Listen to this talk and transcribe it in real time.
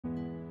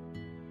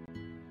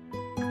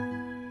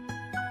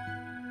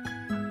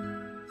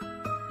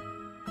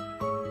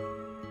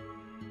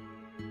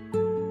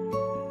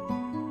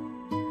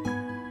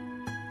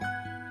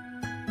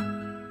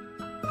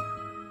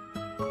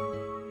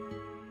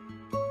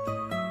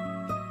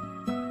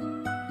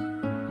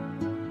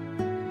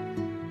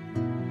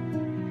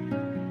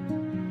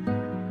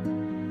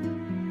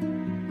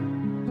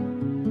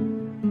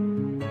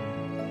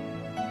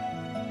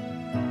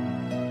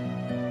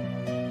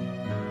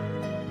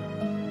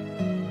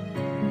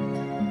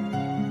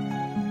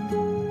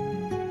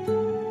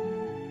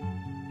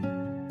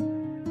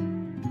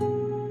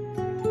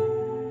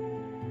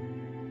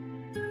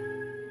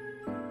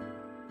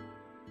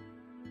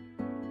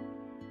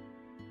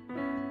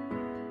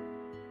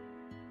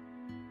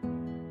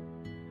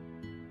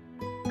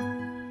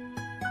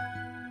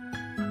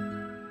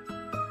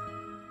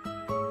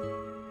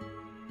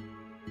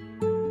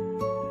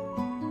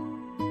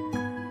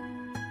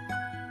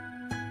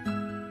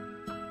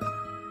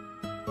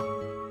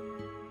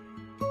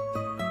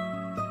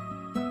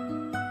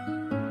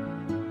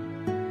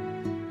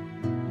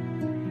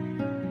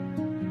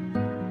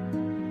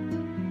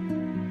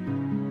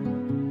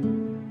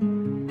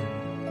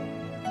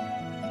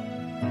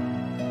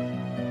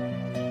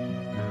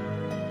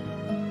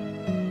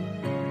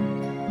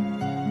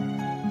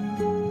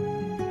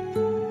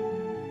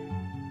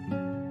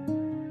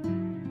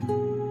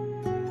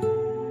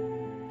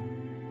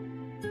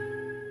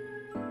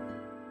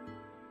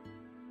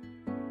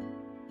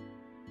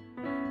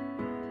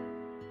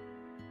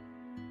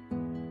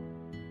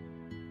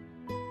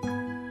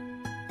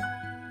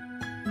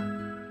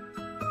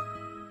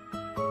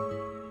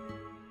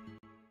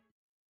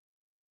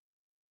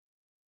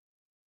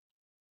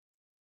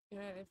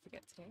I didn't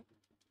forget to.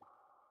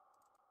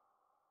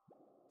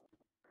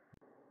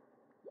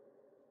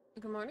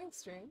 Good morning,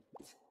 stream.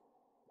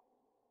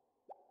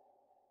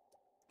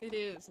 It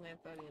is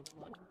 9:30 in the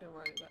morning. Don't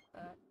worry about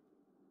that.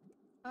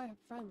 I have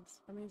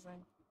friends.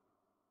 Amazing.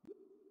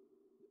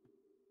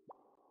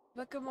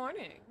 But good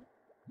morning.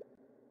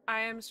 I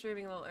am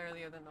streaming a little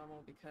earlier than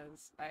normal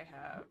because I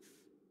have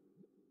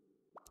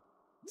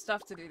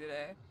stuff to do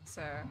today,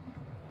 so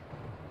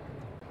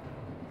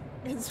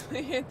it's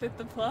weird that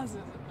the plaza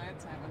is at night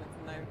time and it's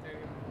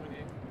 9:30 in the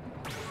morning.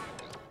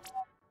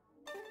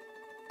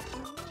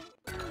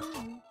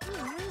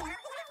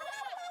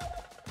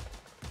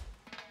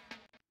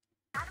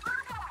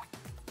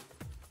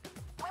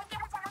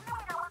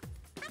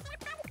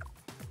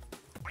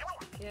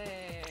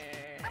 Yay.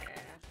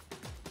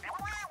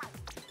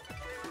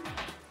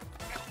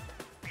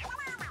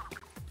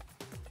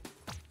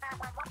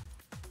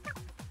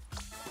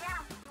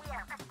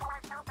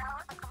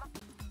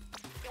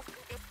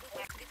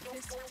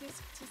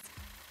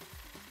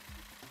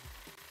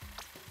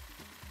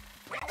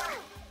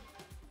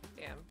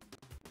 Damn.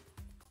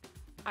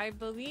 I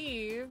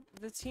believe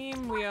the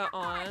team we are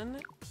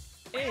on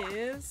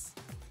is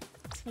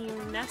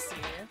Team Nessie.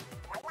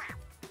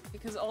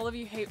 Because all of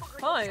you hate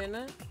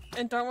fun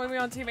and don't want me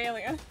on Team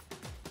Alien.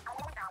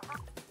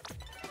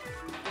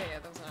 Yeah,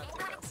 that was an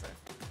update also.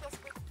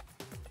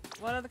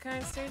 What are the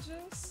kind of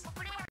stages?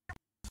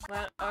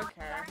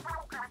 Okay.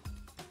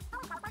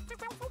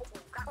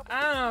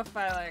 I don't know if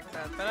I like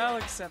that, but I'll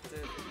accept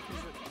it.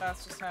 Because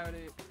that's just how it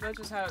is. That's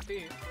just how it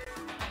be.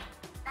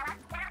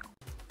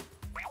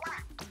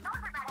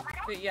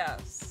 But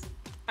yes,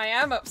 I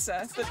am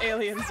upset that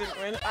Aliens didn't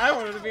win. I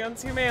wanted to be on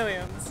Team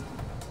Aliens.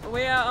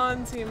 We are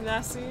on Team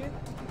Nessie.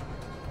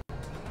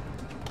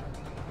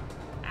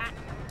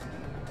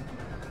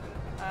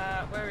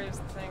 Where is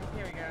the thing?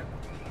 Here we go.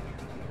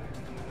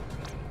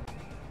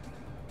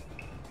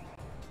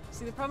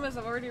 See, the problem is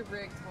I've already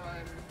rigged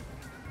one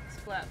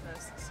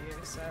Splatfest this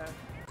year, so...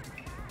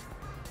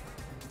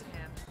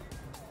 Damn.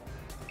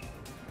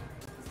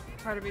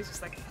 Part of me is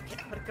just like,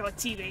 okay, I'm gonna go on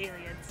Team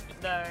Aliens.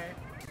 No.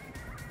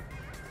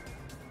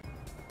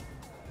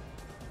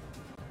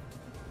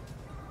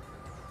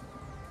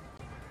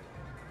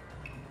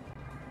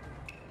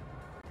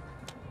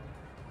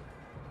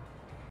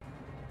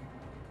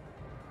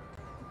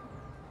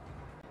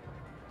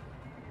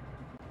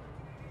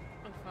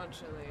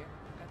 Unfortunately,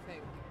 I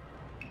think.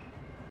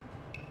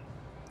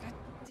 God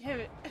damn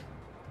it.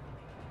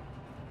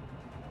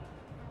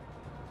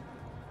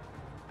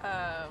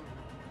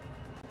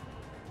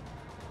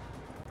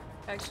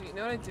 Actually, you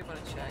know what I did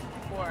want to check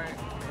before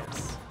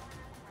this?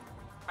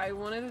 I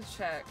wanted to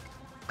check.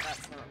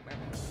 That's not my bad.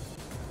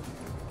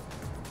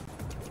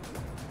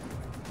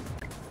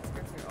 Let's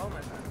go through all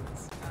my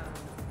buttons.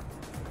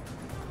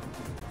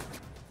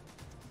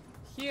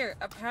 Here,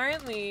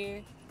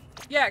 apparently.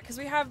 Yeah, because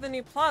we have the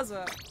new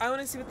plaza. I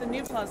want to see what the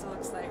new plaza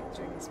looks like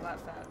during the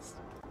Splatfest.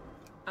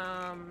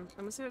 I'm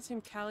gonna see what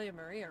team Callie and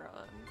Marie are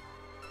on.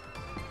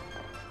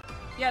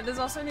 Yeah, there's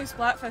also new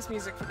Splatfest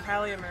music for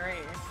Callie and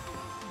Marie.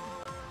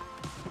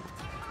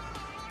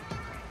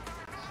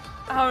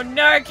 Oh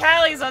no,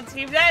 Callie's on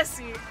Team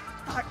Nessie!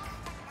 Fuck.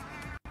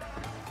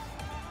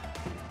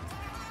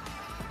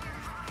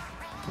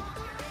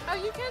 Oh,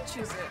 you can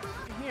choose it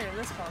here in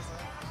this plaza.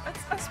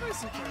 I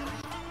suppose you can.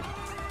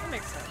 That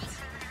makes sense.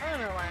 I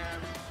don't know why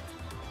I'm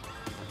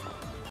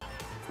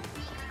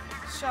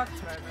shocked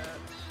by that.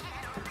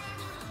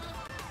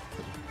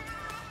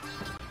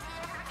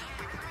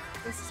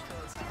 This is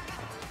cool as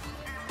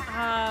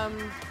hell.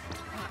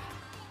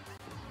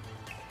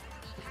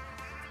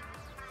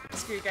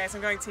 Screw you guys,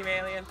 I'm going Team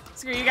Alien.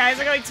 Screw you guys,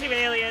 I'm going Team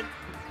Alien.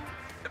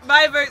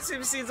 My vote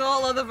supersedes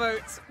all other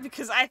votes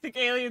because I think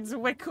Aliens are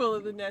way cooler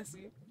than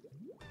Nessie.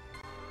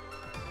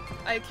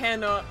 I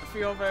cannot for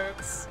your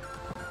votes.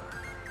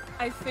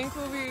 I think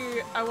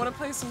I want to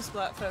play some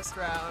Splatfest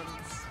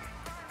rounds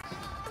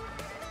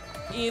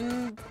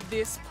in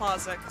this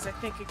plaza because I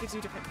think it gives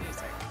you different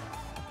music.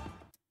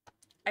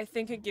 I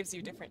think it gives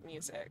you different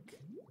music.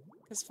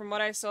 Because from what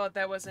I saw,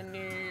 there was a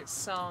new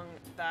song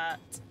that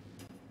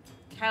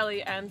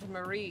Kelly and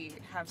Marie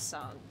have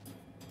sung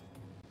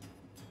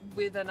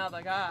with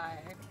another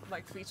guy,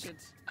 like featured,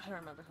 I don't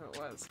remember who it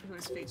was, who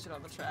was featured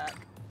on the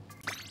track.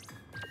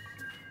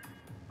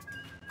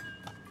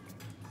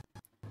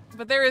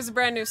 But there is a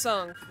brand new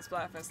song for the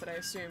Splatfest that I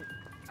assume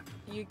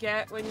you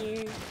get when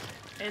you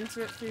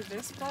enter it through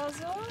this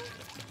plaza?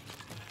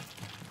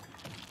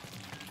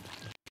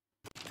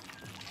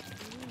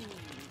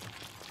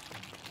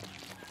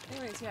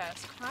 Anyways,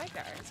 yes. Hi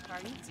guys, how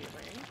are you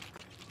doing?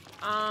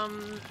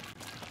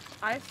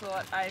 I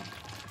thought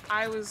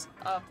I was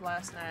up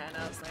last night and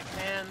I was like,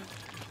 man,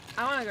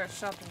 I want to go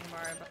shopping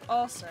tomorrow, but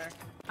also,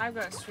 I've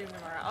got to stream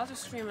tomorrow. I'll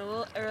just stream a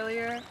little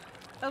earlier.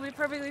 It'll be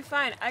perfectly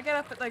fine. I get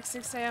up at like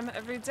 6 AM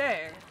every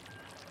day.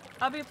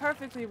 I'll be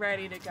perfectly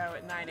ready to go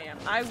at 9 AM.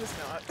 I was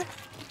not.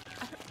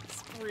 I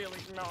was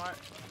really not.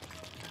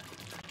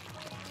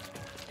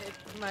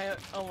 My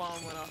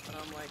alarm went off and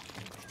I'm like,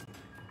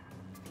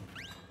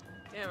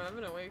 Damn, I've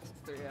been awake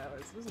for 3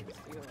 hours. It doesn't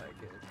feel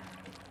like it.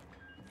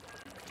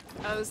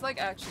 Oh, there's like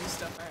actually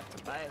stuff I have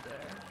to buy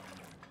there.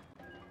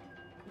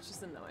 Which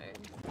is annoying.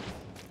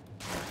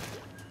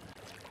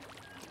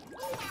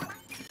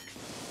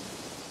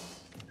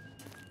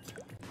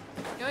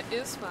 You know what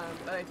is fun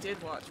that I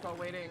did watch while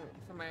waiting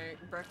for my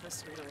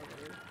breakfast to be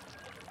delivered?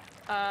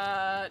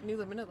 New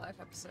Limited Life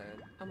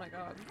episode. Oh my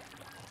god.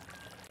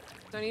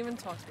 Don't even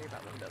talk to me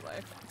about Limited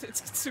Life.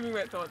 It's consuming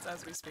my thoughts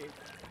as we speak.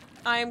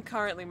 I am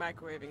currently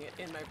microwaving it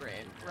in my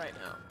brain right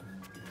now.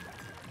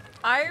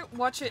 I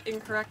watch it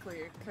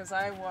incorrectly because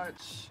I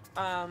watch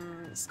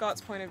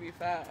Scott's point of view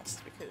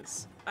first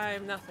because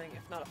I'm nothing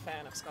if not a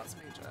fan of Scott's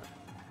Major.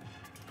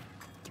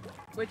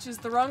 Which is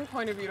the wrong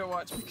point of view to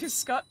watch because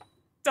Scott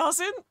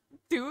doesn't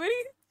do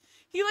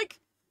anything.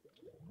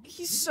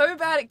 He's so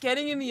bad at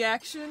getting in the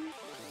action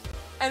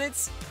and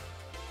it's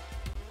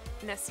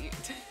Nessie.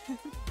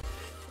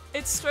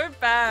 It's so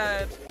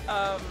bad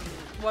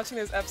watching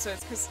those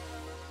episodes because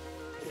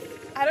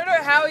I don't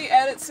know how he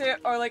edits it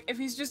or like if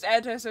he's just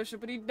antisocial,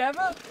 but he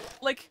never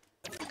like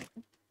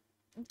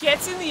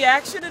gets in the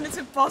action and it's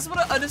impossible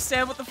to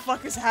understand what the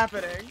fuck is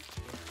happening.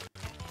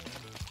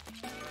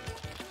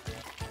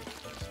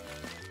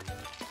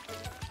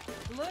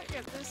 Look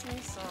at this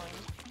new song.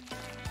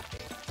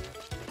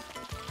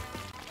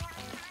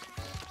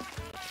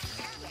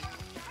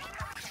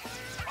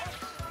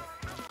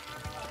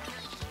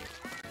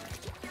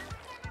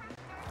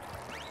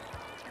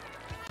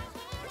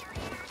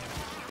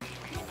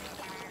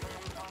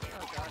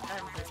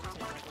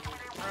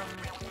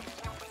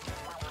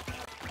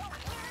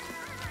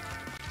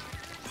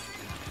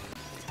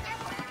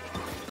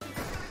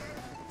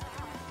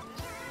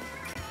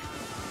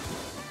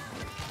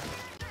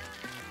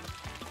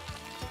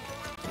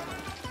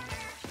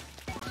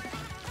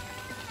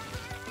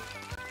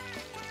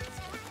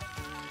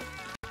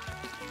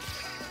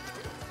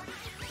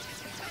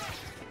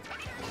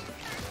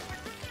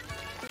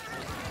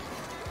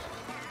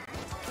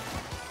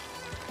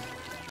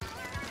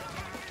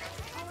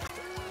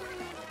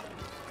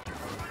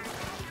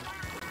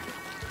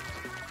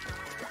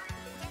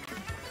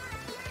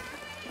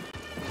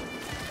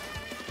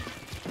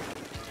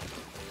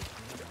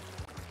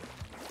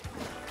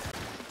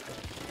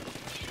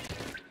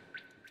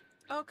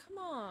 Oh, come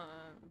on.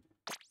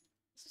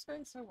 This is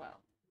going so well.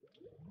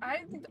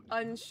 I'm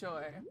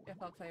unsure if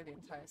I'll play the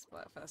entire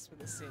Splatfest with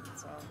this scene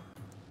song.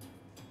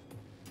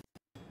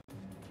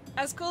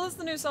 As cool as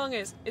the new song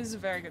is a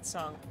very good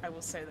song. I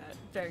will say that.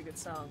 Very good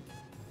song.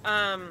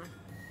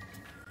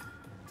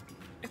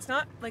 It's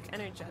not, like,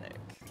 energetic.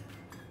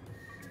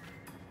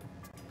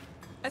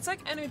 It's,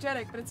 like,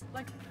 energetic, but it's,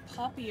 like,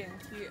 poppy and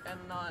cute and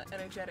not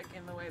energetic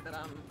in the way that,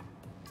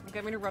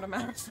 get me to run a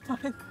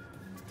marathon.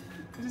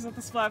 Which is what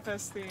the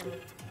Splatfest theme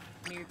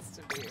needs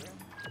to be.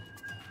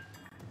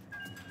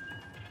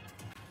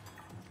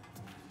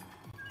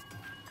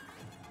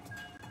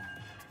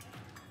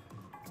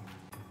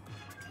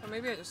 Or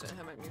maybe I just don't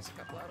have my music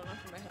up loud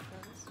enough in my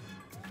headphones.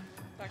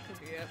 That could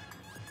be it.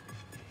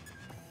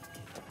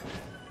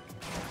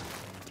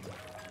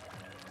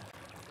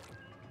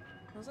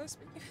 What was I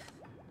speaking?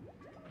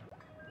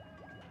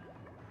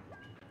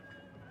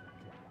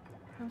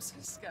 I'm so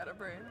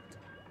scatterbrained.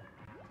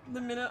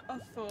 The minute a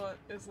thought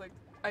is like,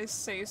 I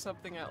say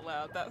something out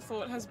loud, that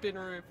thought has been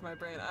removed from my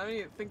brain. I don't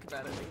even think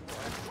about it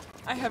anymore.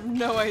 I have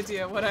no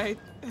idea what I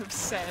have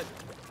said.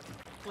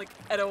 Like,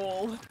 at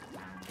all.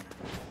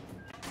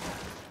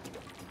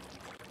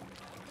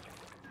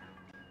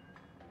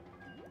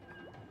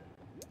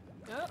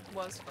 That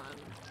was fun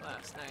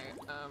last night.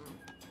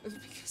 It was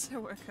because I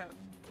woke up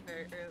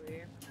very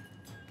early.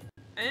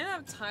 I didn't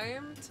have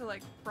time to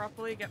like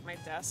properly get my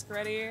desk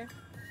ready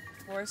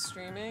for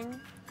streaming.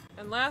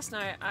 And last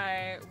night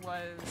I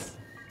was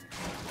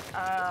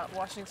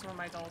washing some of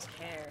my doll's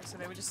hair, so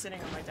they were just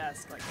sitting on my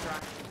desk like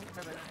drying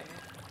for the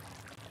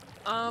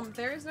day.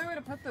 There is nowhere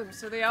to put them,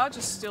 so they are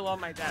just still on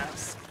my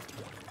desk.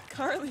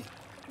 Currently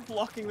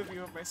blocking the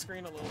view of my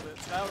screen a little bit,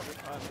 so that'll be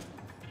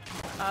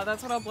fun.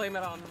 That's what I'll blame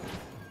it on.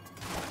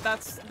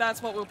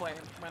 That's what we'll blame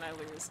when I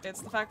lose.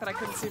 It's the fact that I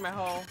couldn't see my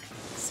whole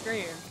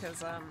screen,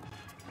 because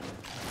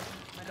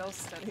my doll's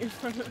standing in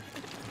front of me.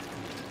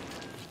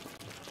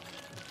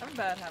 I have a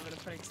bad habit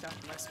of putting stuff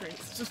on my screen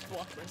to just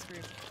block my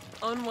screen.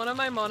 On one of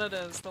my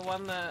monitors, the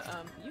one that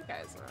you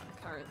guys are on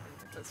currently,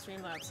 that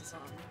Streamlabs is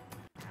on,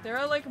 there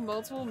are like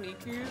multiple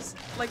Mikus.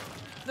 Like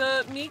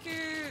the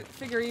Miku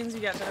figurines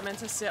you get that are meant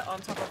to sit on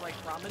top of like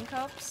ramen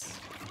cups.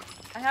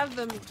 I have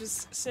them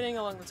just sitting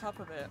along the top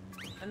of it,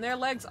 and their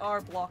legs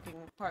are blocking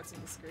parts of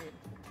the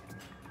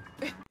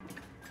screen.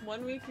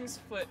 One Miku's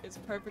foot is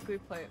perfectly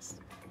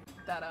placed.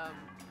 That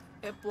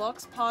it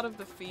blocks part of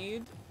the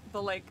feed,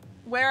 the like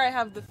where I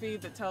have the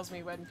feed that tells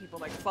me when people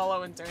like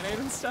follow and donate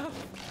and stuff.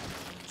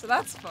 So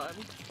that's fun.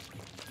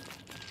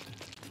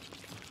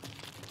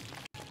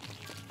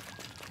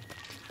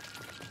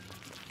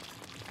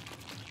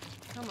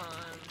 Come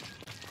on.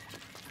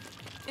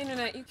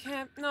 Internet, you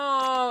can't-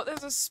 No!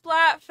 There's a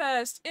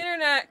Splatfest!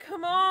 Internet,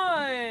 come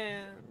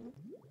on!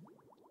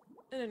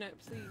 Internet,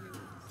 please.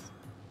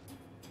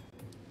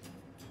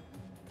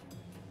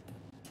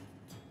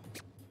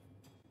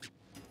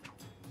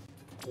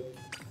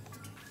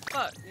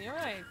 But, you know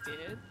what I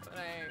did? What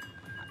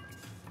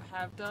I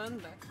have done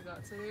that I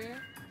forgot to do?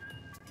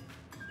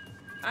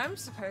 I'm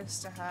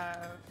supposed to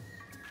have...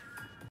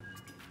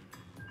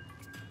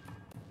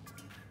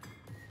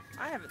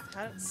 I haven't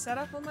had it set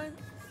up on my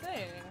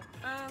thing.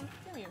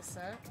 Give me a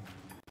sec.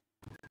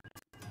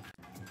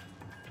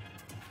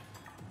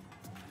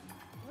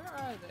 Where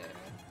are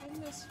they?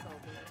 In this folder,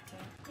 I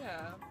think.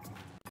 Yeah.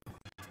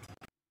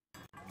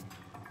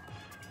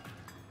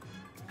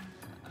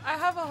 I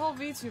have a whole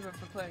VTuber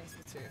for playing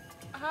Splatoon.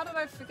 How did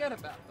I forget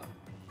about them?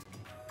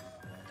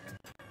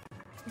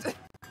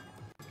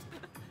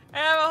 I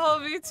have a whole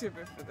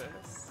VTuber for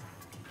this.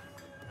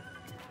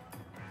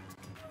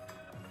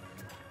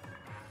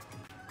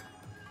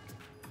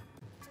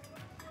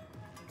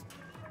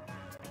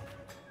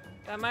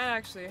 That might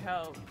actually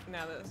help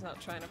now that it's not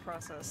trying to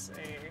process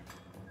a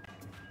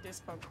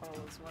Discord call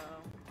as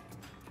well.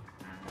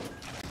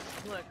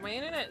 Look, my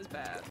internet is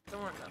bad.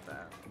 Don't worry about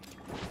that.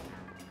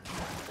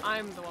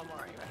 I'm the one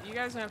worrying about it. You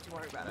guys don't have to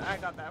worry about it. I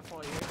got that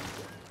for you.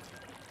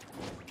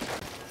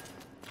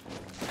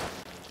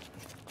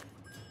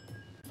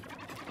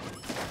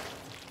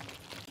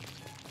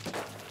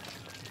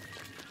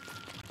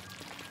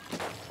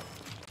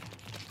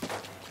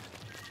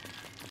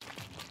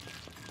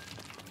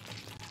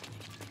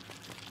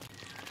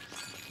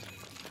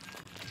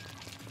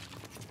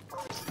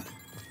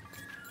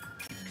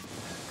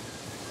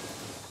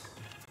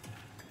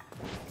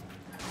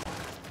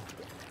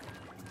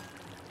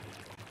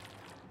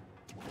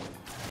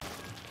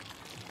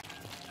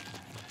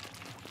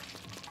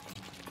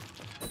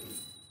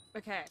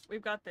 Okay,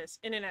 we've got this.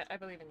 Internet, I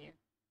believe in you.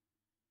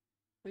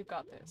 We've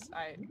got this.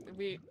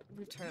 We've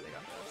totally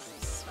got this.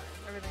 This is fine.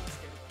 Everything's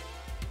good.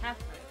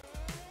 Halfway.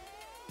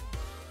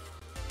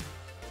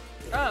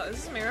 Oh, is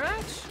this a mirror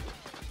match?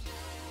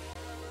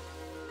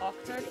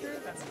 Octo crew?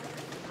 That's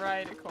good.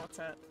 Right, a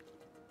quartet.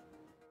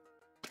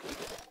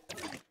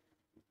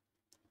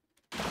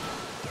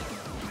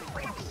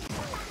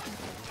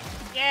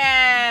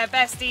 Yeah,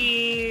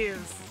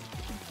 besties!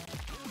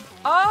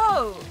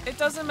 Oh! It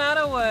doesn't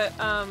matter what,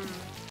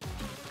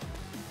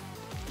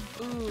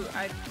 Ooh,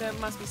 there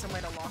must be some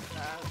way to lock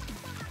that.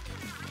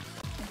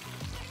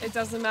 It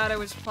doesn't matter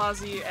which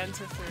plaza you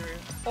enter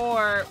through.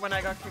 Or, when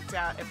I got kicked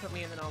out, it put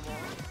me in the normal.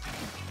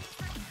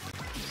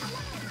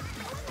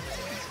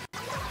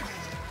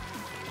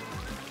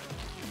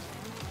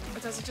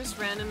 But does it just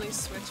randomly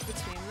switch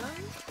between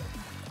them?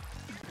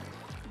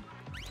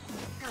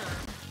 Huh.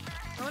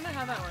 I wonder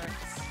how that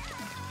works.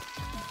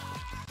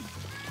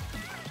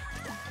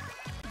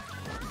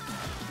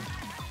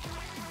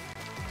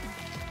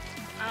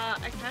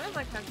 I kind of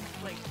like how,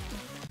 like,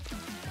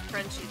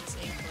 Frenchy this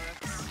ink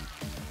works.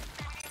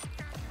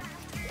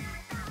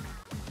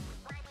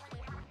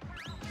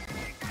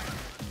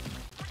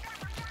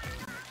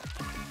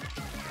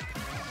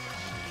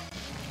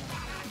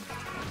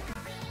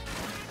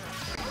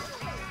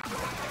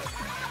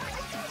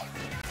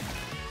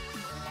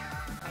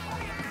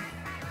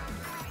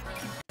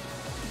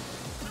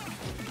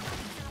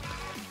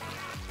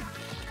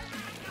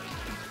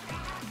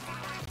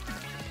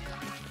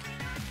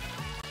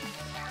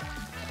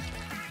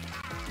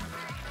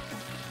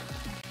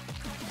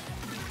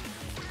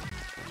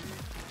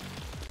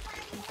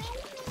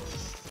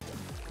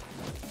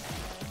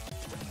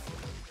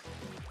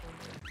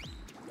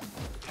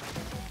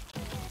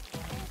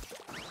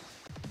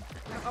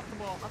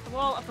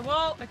 Up the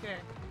wall, okay.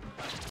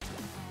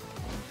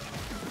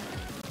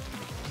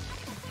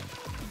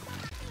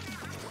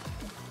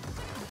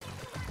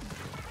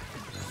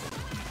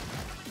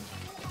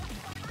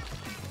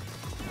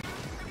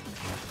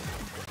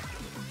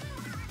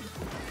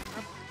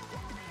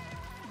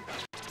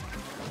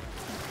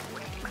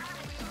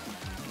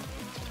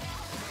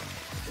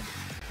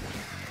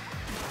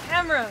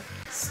 Camera!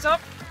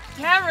 Stop!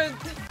 Camera!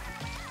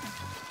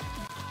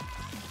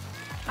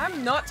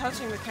 I'm not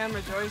touching the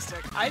camera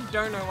joystick. I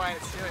don't know why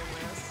it's doing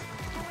this.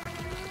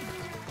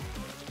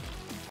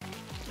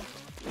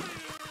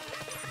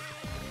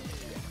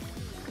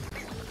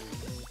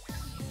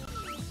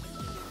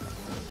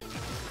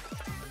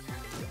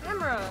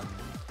 Camera!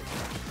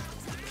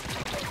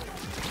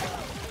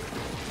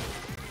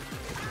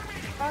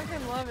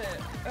 Fucking love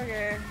it.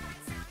 Okay.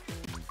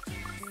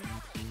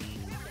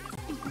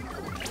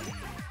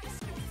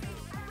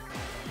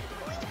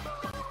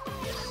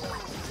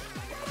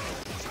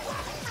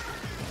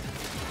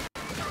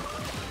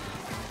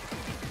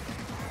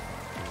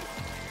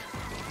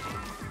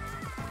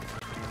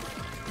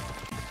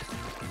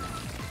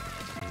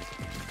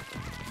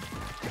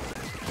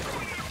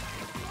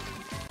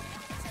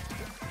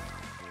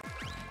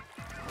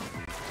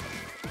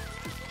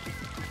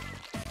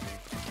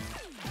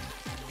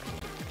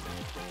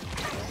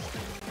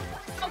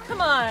 Come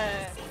on!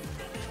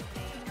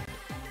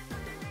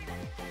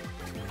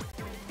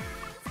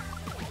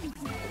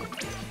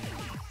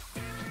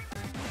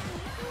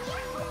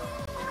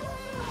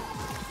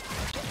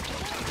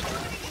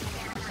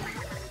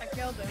 I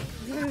killed him.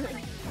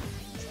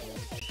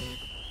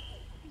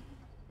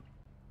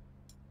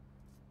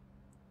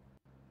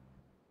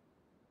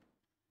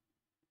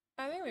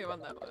 I think we won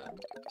that one.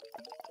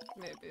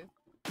 Maybe.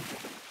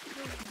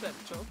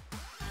 Potential.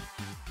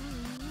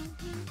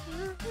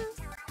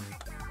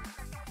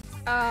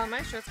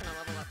 My shirt's gonna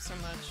level up so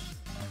much.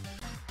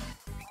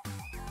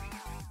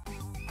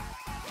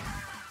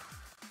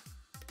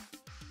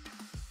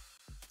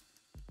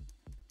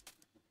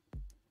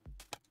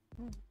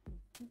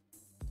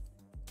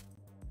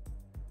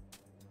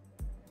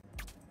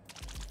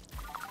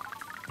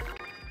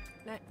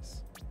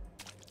 Nice.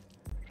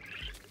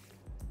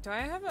 Do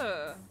I have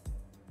a...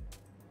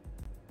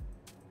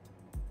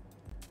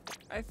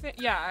 I think...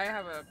 Yeah, I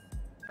have a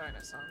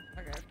bonus song.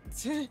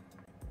 Okay.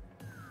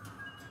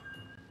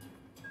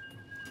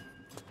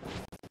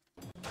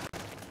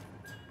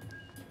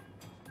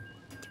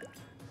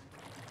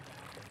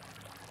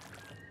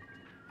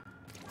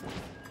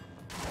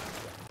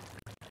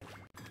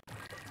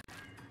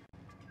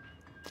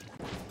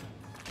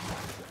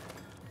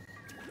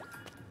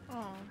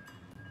 Oh.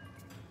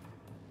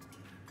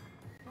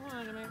 I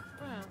wanted to make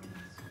friends.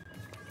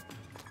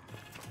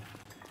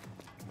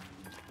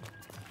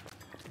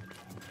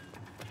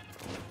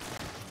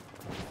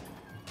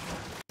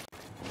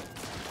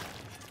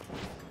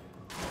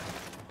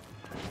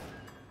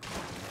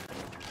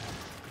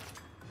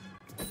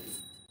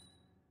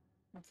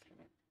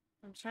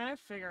 I'm trying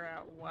to figure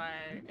out why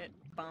it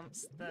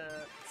bumps the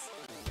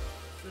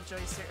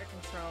joystick that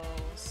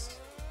controls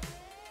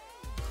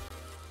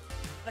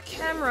the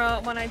camera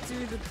when I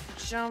do the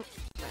jump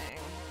thing.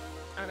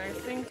 And I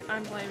think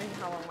I'm blaming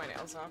how long my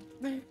nails are.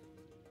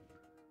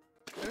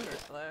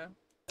 Overflow.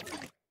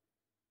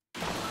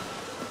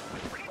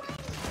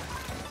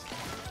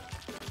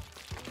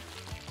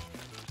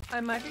 I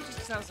might be just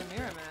because I was a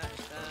mirror match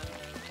then.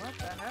 What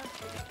the heck?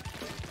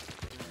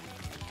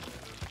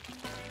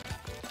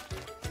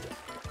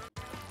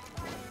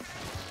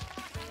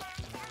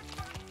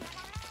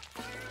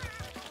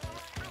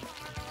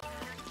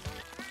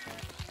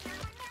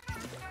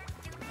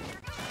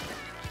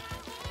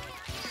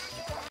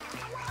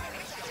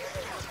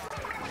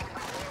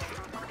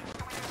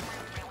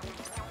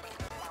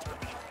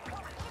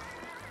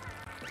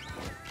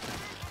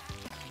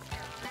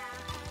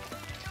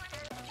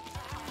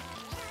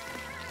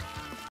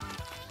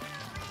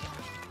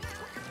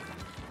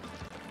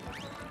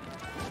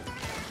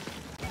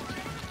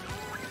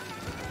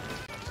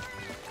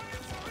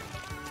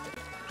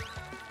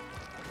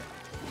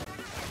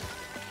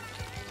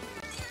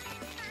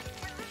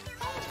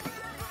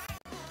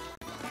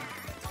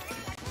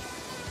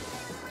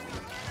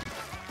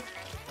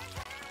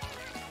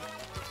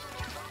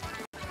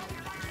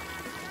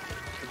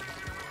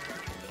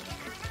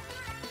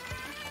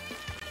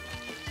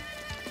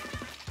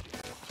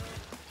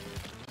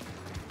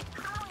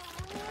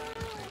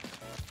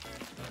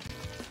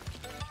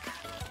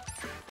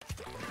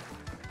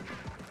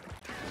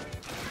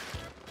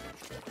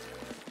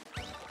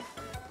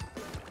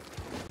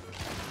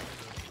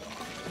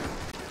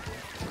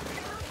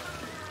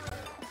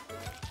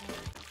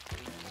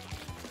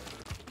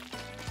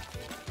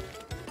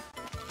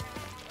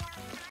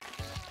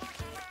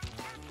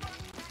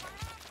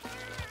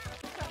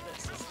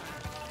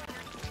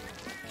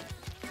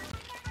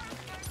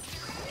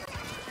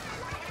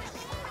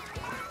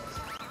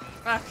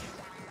 Fuck.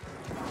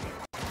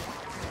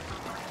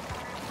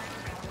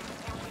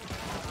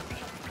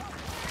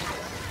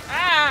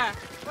 Ah!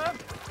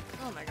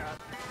 Oh my god.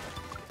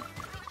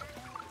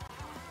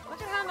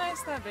 Look at how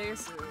nice that base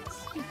is.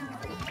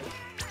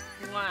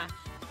 Mwah.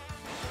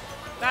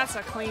 That's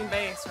a clean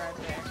base right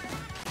there.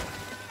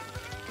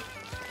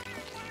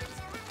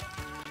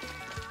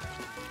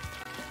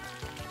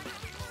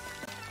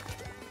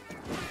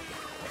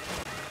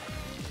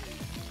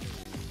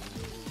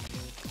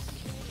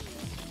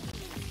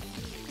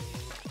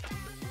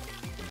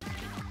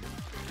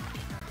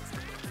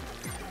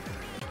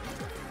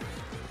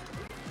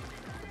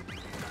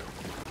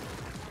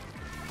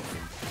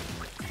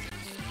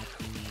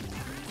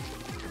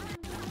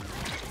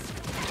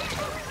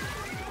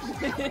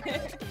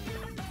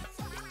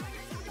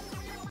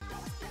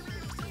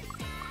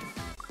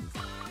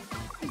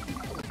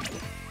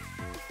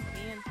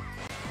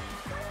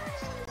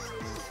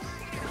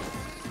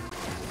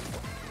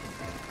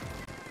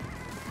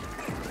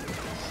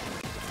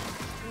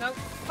 No,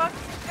 fuck!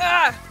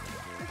 Ah!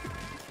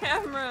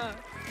 Camera!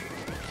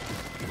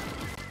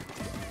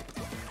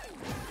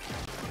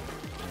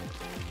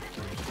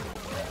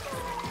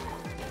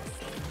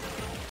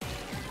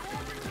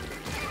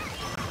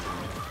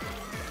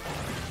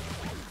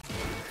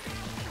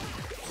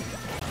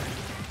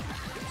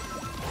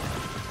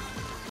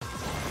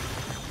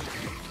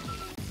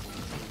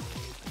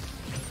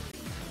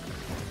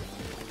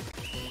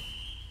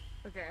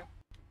 Okay.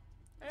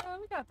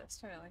 We got this,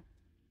 totally.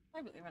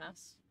 I believe in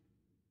us.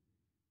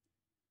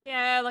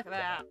 Yeah, look at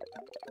that.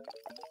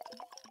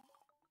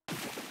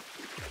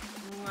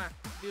 Mwah,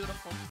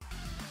 beautiful.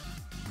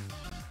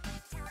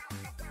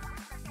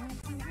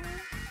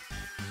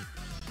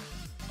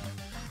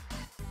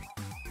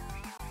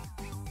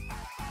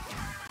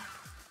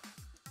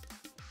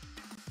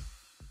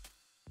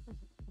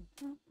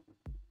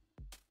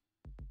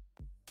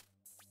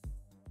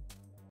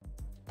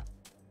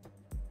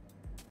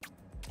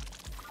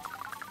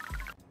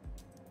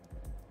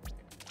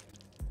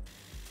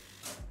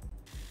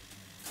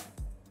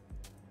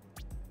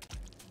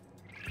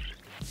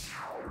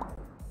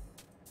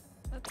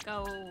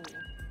 No.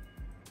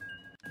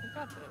 We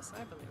got this.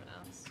 I believe in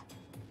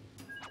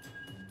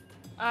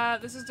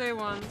us. This is day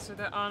 1, so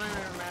there are no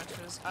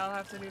matches. I'll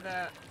have to do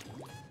that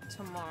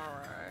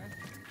tomorrow.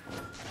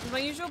 My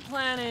usual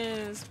plan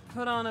is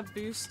put on a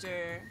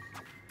booster,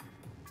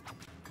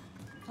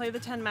 play the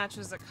 10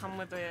 matches that come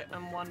with it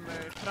in one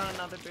mode, put on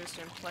another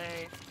booster and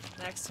play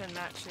the next 10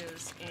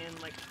 matches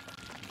in, like,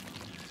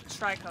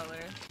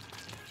 tricolor.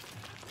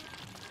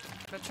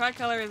 But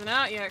tricolor isn't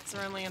out yet because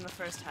we're only in the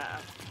first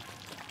half.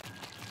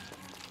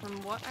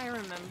 From what I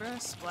remember,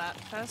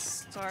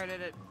 Splatfest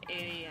started at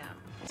 8 AM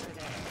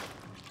today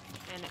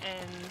and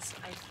ends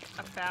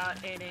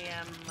about 8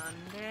 AM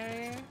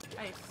Monday,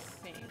 I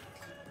think.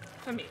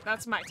 For me,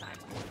 that's my time.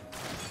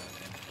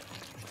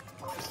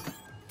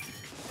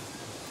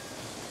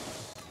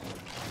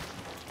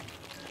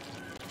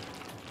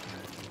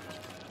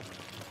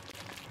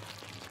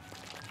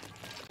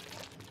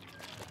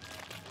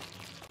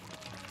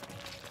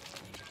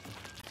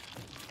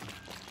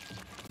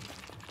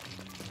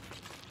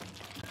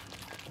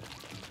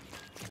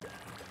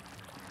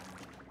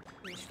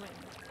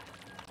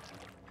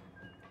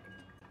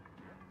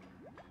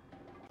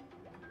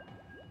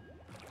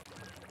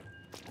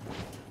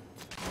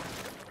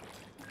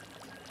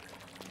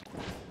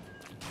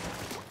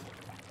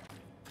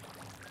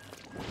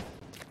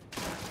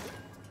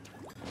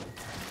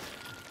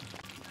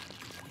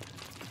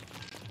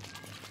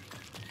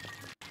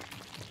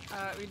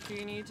 We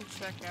do need to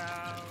check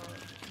out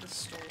the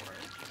store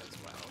as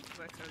well, because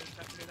I totally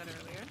forgot to do that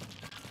earlier.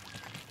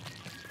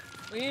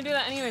 We need to do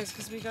that anyways,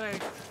 because we got a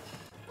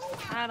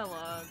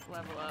catalog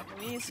level up.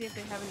 We need to see if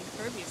they have any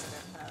Furbies they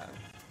don't have.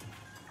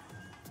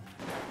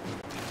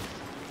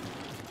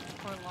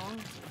 Or long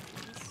Furbies.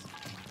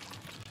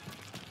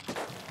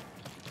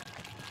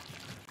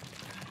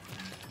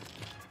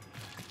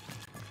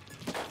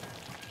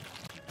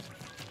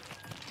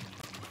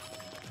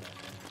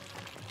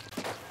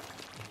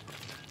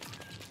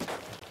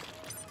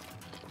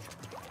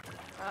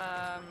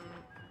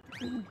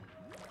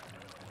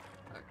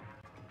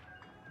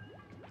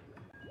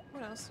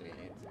 What else do we need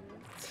to do?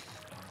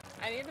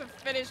 I need to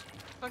finish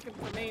fucking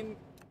the main...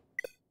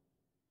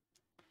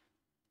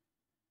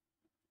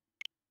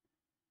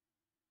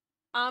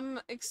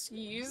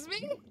 excuse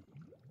me?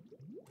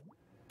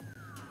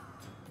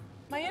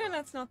 My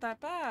internet's not that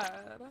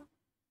bad.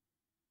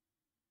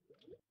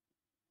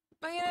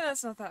 My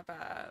internet's not that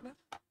bad.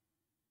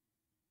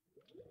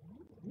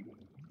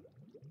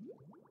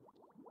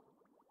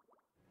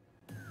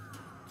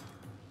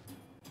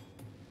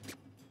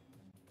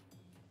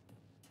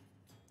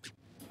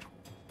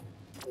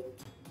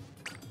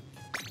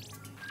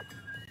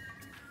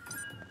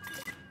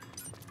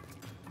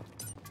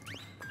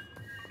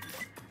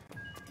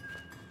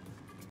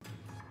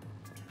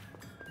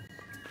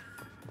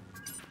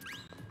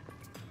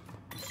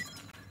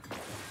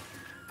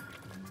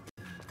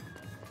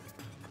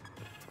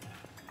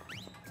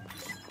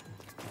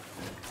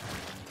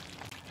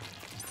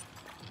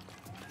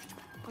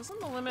 Wasn't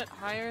the limit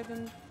higher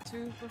than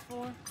 2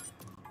 before?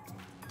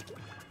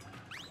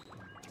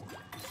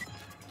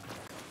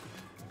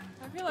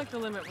 I feel like the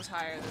limit was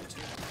higher than 2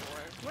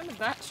 before. When did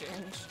that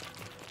change?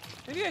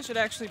 Maybe I should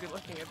actually be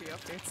looking at the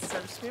updates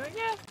instead of just being like,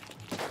 yeah,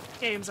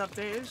 game's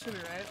updated, should be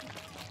right.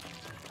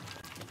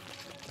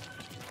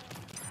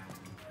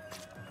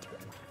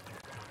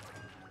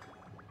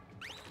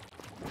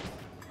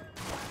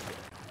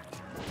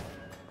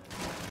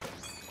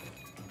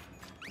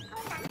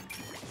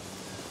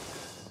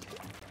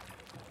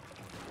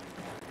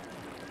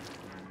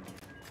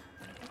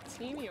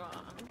 Team you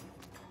on?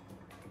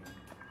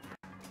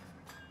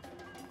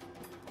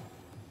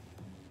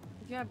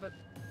 Yeah, but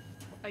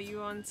are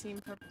you on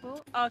Team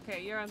Purple?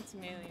 Okay, you're on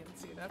Team Alien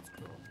too, that's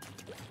cool.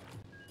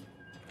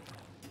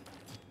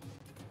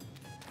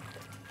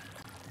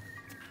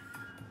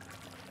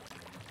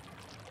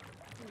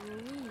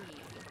 Ooh.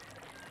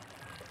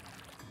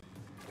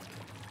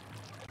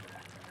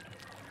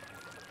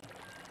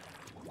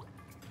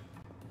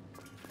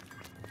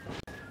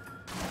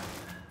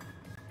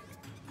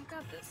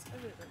 This. I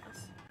believe in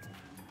this.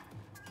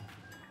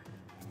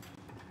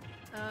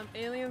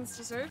 Aliens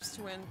deserves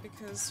to win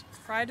because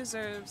Fry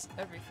deserves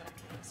everything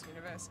in this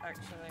universe,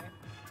 actually.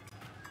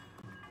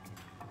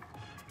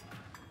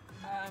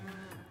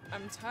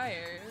 I'm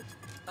tired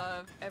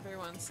of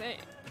everyone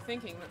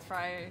thinking that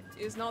Fry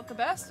is not the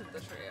best of the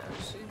trio.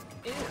 She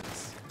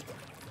is.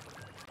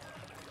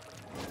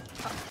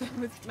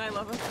 With my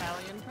love of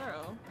Callie and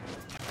Pearl.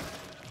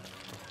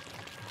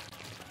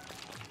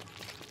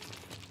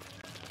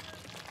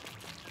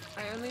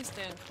 I only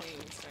stand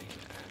queens right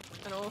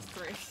now, and all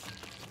 3.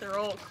 They're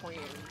all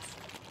queens.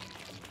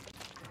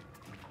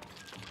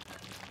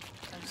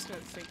 I'm just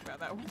gonna think about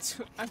that one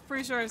too. I'm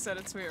pretty sure I said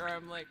a tweet where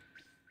I'm like,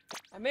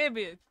 I may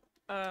be,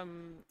 I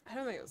don't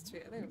think it was a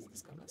tweet, I think it was a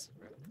Scott message.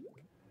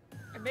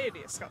 I may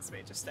be a Scott's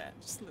Major stat,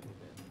 just a little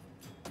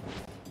bit.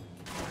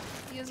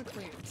 He is a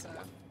queen, so.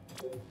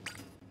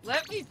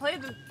 Let me play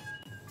the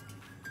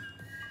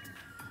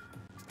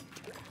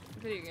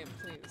video game,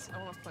 please. I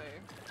wanna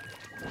play.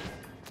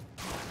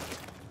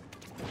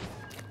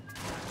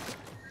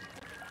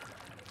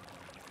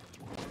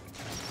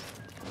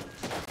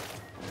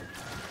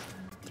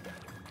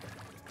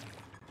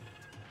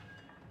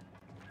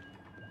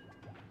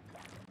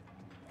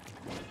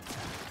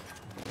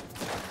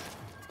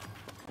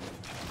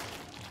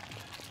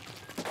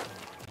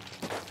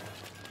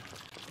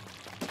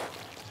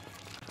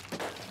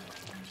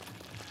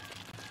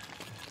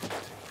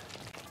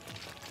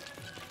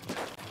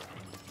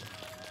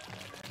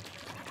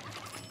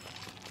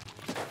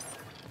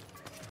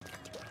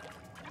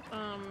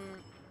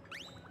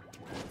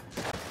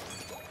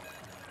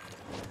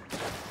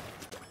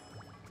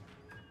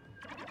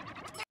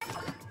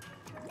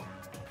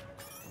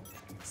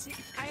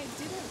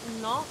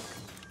 knock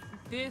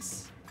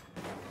this...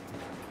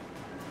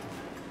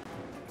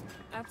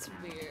 That's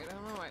weird. I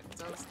don't know why it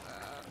does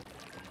that.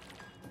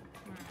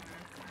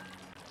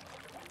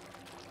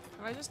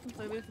 Have I just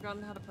completely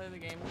forgotten how to play the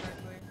game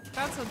correctly?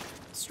 That's a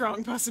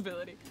strong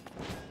possibility.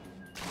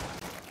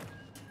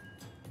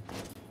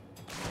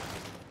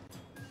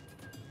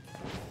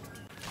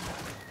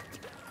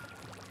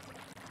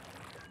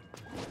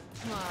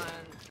 Come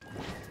on.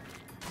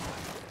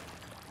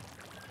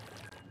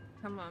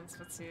 Come on,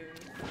 Splatoon.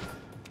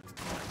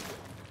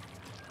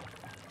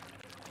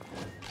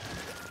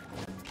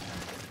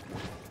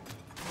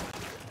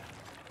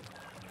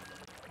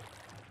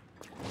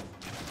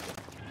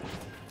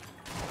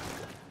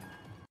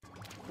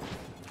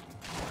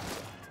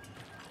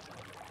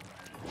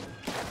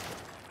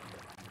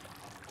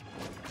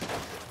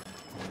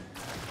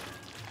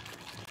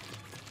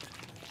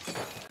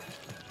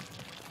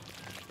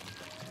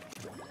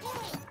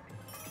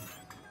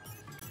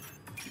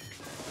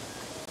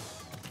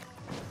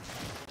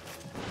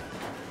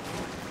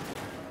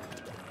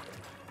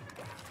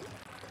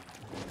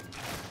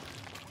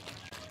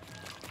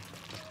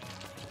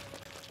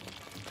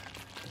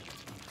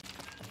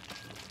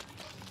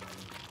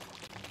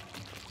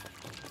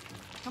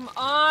 Come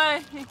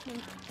on!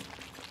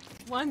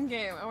 One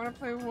game. I want to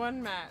play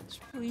one match,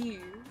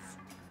 please.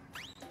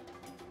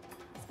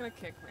 It's gonna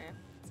kick me.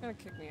 It's gonna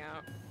kick me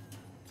out.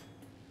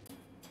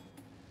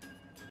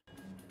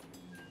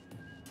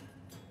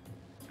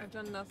 I've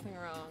done nothing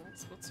wrong.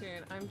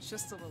 Splatoon, I'm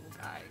just a little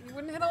guy. You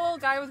wouldn't hit a little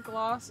guy with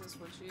glasses,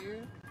 would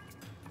you?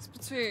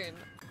 Splatoon,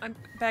 I'm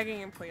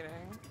begging and pleading.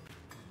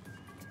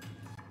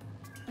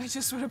 I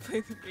just want to play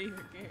the video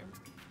game.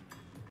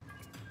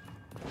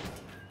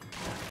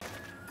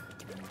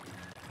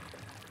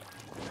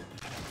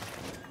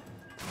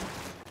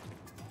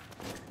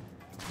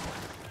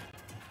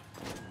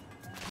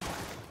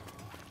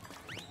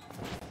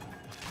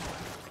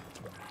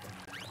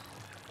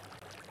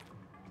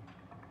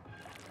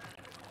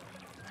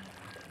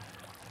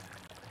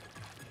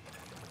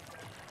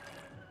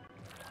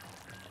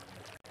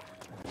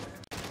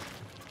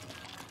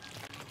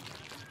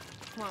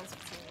 Come on,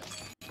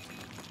 Splatoon.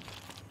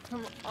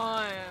 Come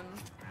on.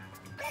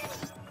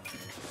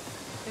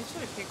 They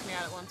should have kicked me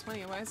out at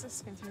 120. Why is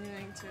this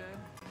continuing to...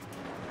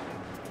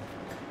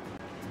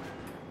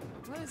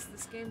 What is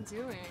this game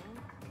doing?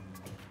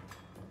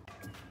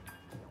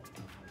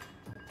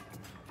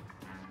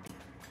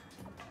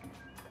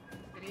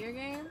 Video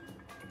game?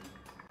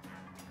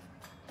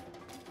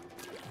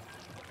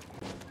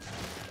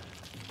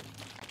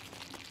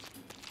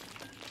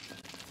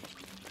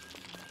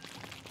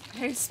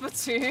 Hey,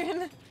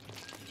 Splatoon.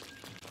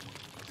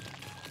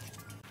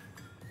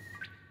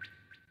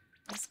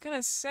 I was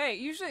gonna say,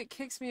 usually it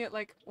kicks me at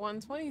like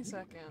 120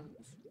 seconds.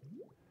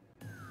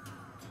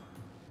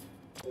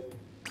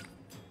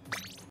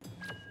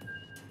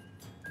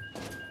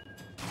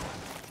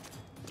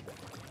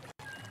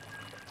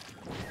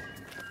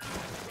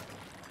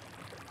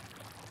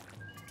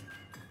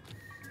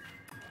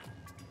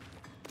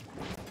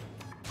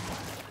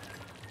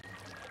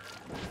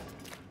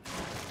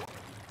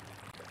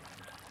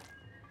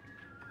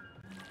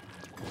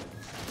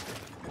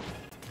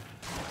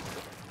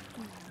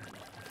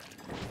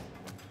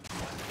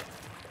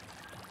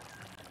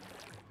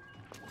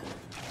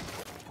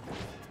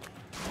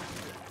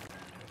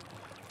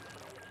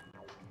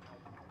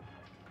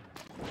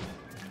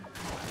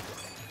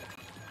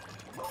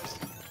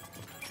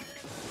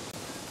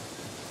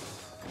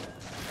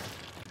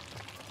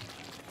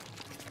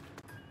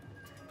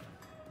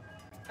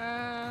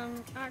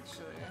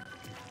 Actually.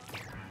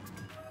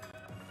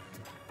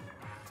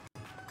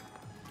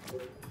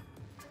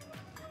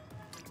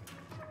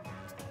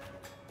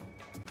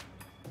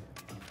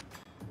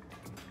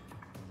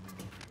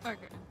 Okay.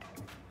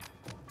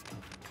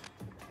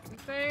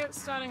 If they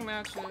starting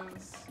matches,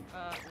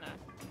 no.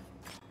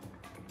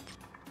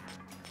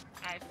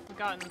 I've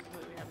forgotten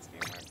completely how this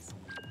game works.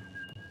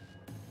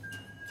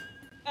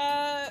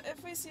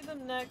 If we see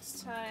them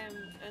next time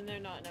and they're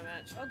not in a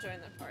match, I'll join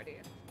the party.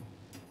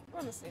 We're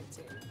on the same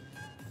team.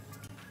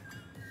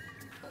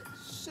 That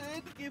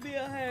should give me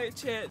a higher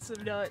chance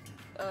of not,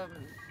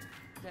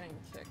 getting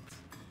kicked.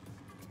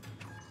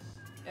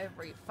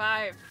 Every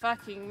 5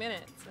 fucking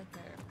minutes.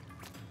 Okay.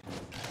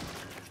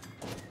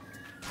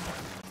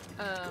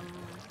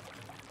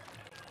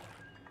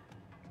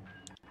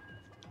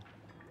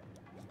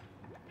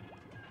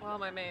 Well,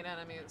 my main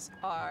enemies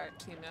are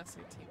Team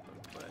Nessie, Team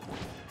Book, but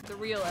the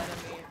real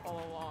enemy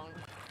all along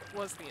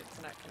was the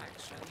internet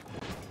connection.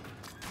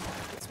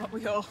 It's what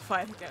we all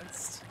fight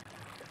against.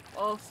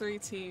 All 3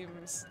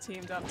 teams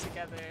teamed up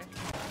together.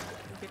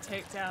 We could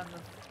take down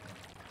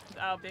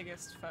our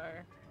biggest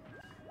foe.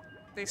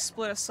 They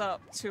split us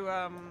up to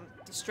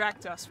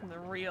distract us from the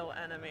real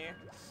enemy,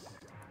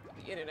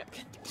 the internet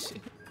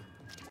connection.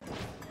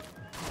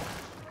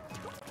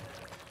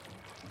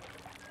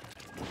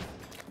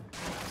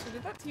 So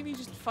did that TV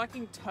just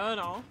fucking turn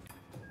off?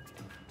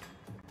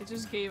 It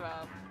just gave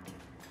up.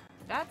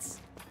 That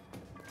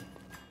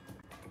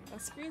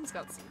screen's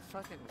got some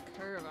fucking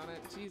curve on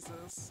it,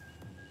 Jesus.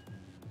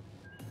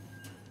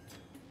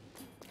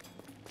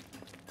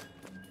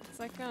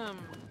 like,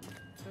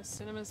 the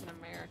cinemas in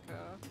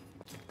America,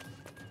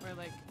 where,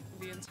 like,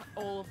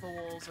 all of the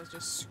walls are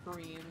just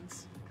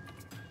screens.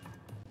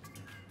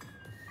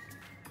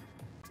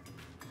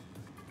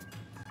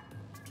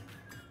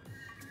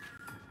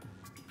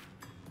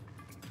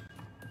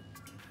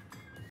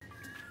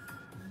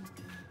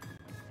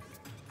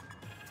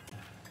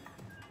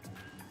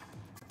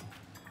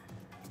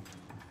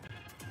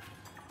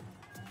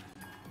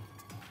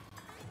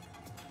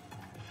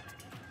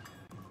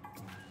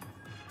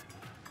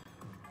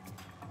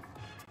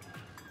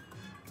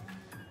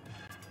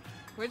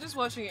 We're just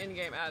watching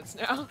in-game ads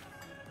now.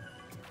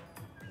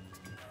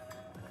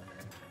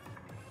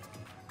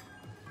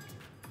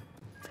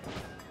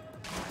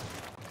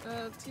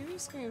 The TV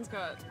screen's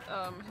got,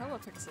 hella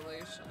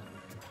pixelation.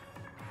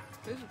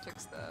 They should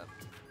fix that.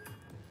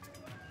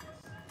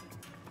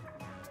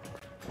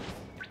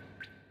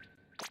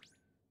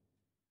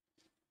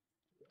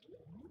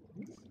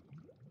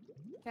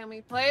 Can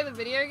we play the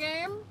video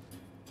game?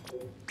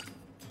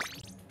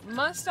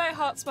 Must I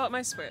hotspot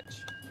my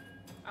Switch?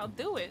 I'll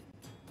do it.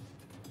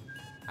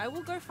 I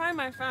will go find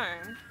my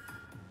phone.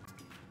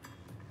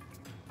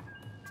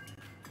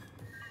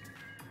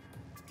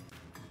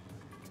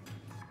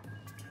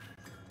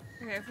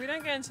 Okay, if we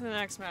don't get into the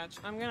next match,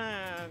 I'm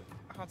gonna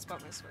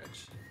hotspot my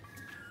Switch.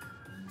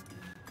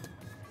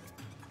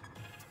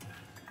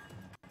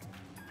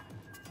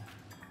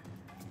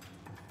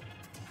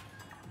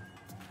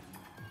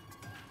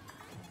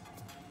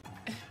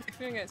 If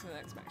we don't get into the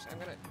next match, I'm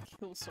gonna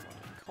kill someone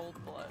in cold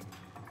blood.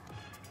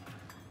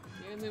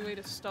 The only way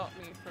to stop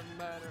me from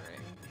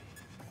murdering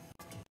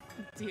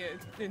dear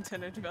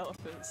Nintendo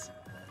developers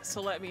is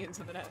to let me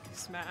into the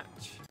next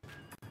match.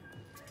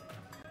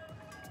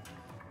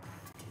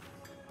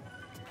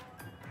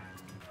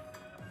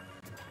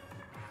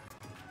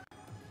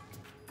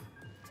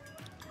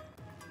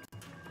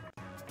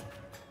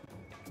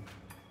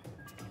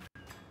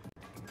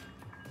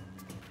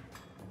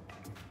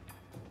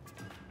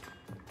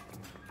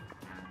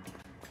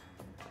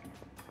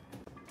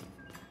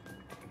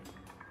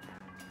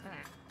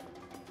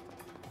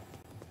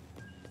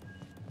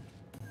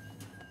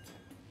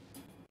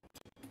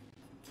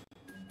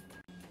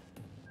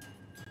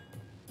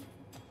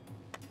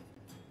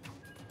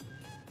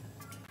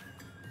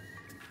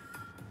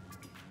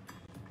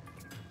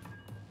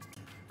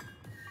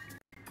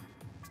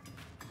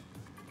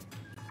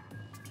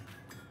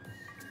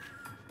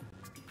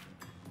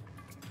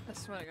 I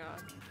swear to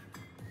God.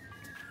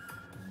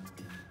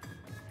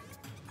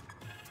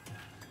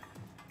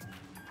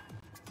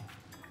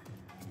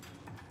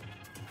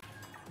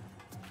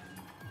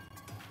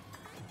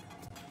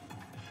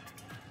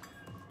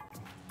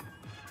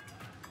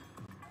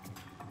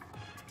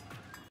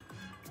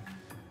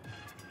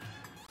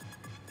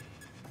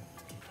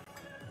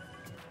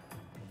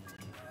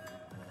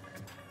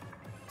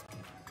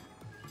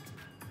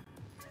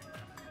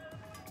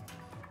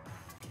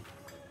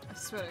 I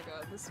swear to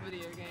God, this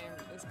video game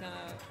is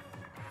gonna...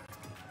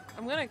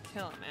 I'm gonna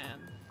kill a man.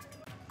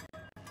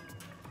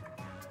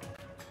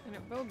 And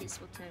it will be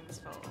Splatoon's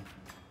fault.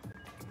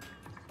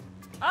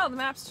 Oh, the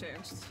map's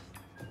changed.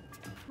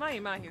 Mahi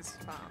Mahi's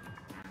farm.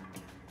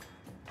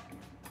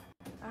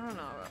 I don't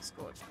know about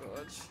Scorch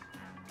Gorge.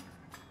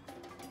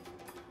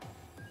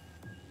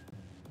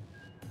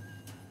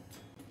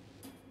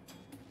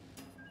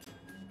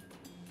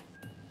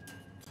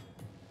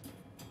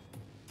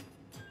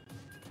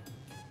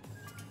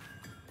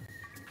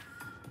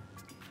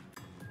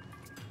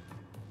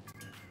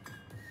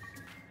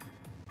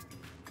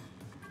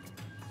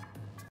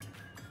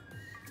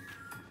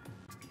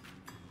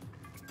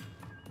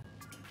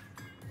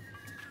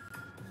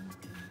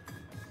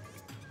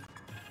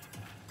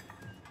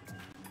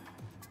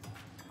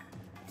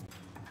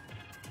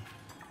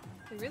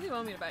 They really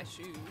want me to buy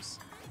shoes.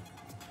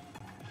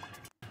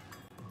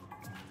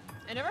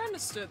 I never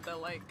understood the,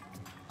 like,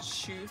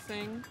 shoe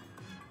thing.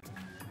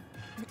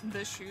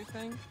 The shoe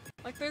thing.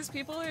 Like, there's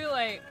people who,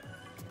 like...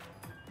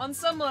 On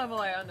some level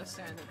I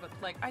understand it, but,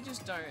 like, I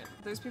just don't.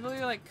 There's people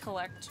who, like,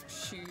 collect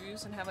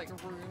shoes and have, like,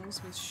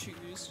 rooms with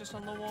shoes just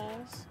on the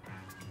walls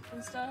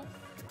and stuff.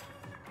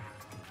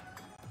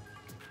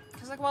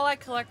 Because, like, while I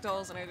collect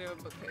dolls and I do a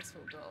bookcase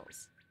full of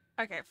dolls.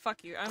 Okay,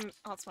 fuck you. I'm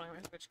hotspotting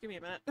my Switch. Give me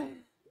a minute.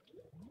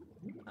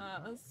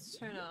 Let's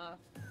turn off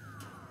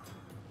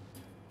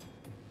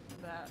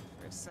that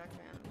for a second.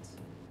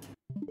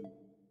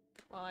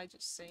 While I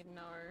just say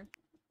no.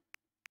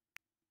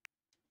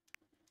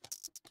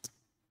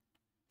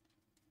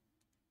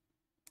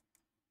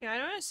 Yeah, I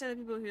don't understand the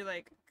people who,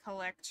 like,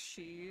 collect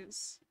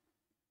shoes.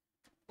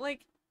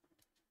 Like,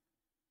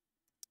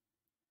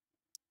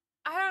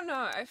 I don't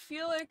know, I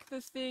feel like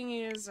the thing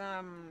is,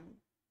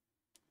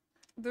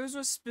 those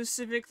were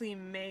specifically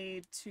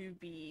made to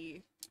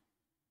be,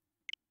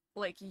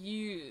 like,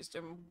 used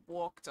and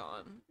walked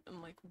on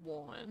and, like,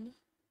 worn.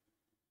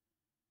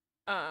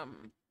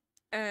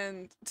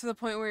 And to the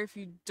point where if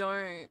you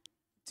don't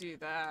do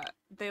that,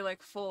 they,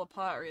 like, fall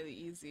apart really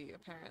easy,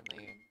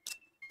 apparently.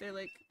 They,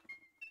 like,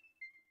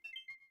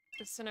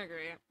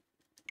 disintegrate.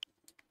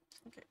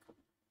 Okay, cool.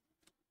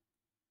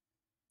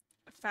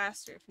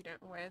 faster if you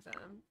don't wear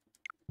them.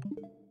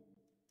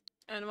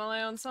 And while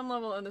I on some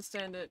level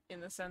understand it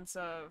in the sense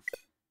of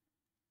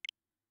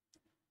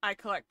I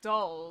collect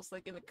dolls,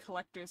 like in the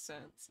collector's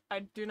sense, I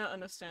do not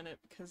understand it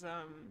because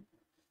a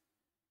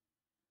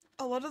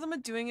lot of them are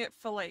doing it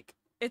for like,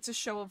 it's a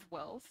show of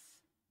wealth.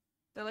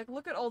 They're like,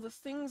 look at all the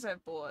things I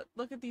bought.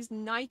 Look at these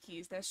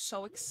Nikes, they're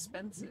so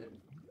expensive.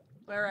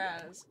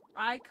 Whereas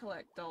I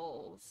collect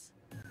dolls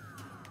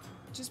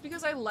just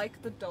because I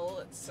like the doll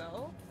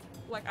itself.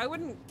 Like, I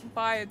wouldn't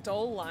buy a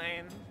doll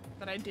line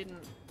that I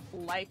didn't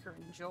like or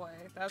enjoy.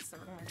 That's the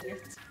wrong idea.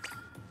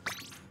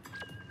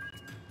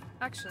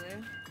 Actually.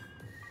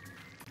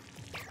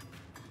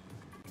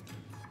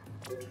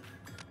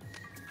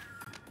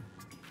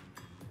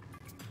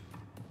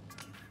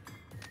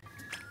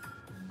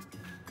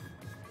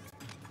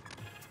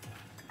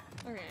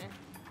 Okay.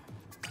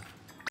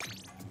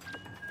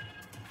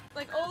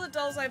 Like, all the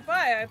dolls I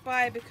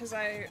buy because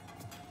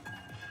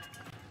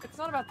it's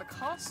not about the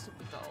cost of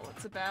the doll,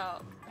 it's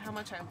about how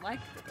much I like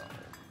the doll.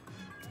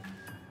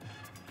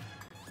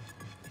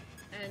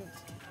 And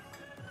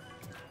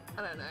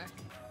I don't know.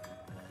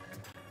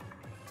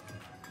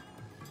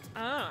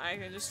 I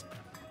can just,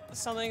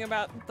 something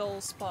about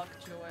dolls spark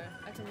joy.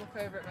 I can look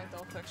over at my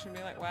doll collection and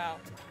be like, wow,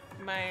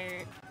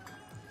 my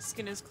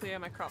skin is clear,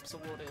 my crops are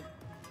watered.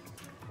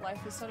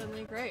 Life is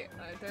suddenly great.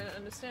 I don't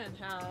understand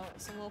how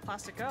some little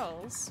plastic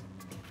girls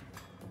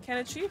can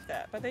achieve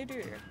that, but they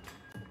do.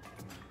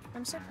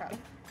 I'm so proud.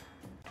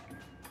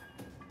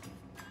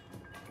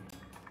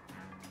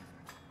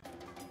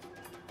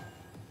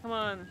 Come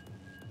on.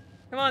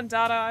 Come on,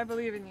 Dada, I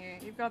believe in you.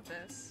 You've got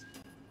this.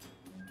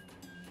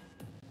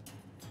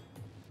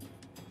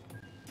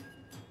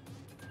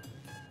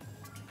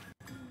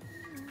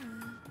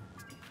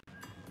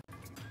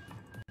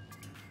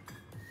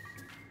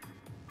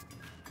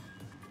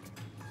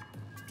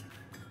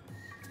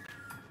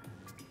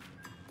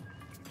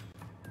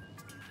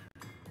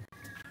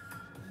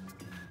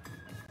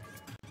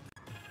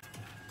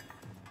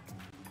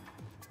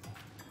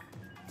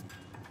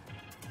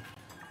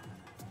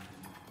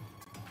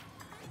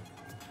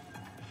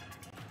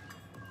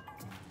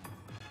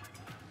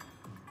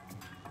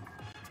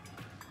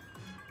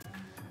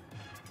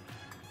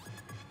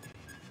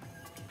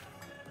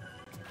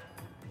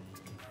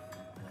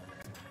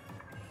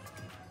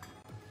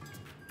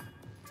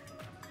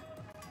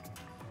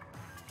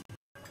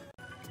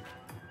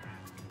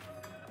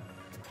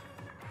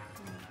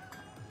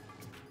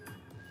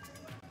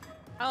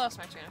 I lost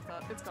my train of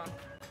thought. It's gone.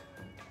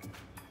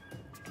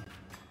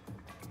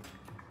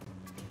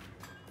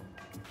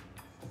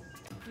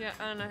 Yeah,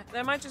 I don't know.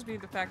 That might just be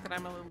the fact that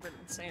I'm a little bit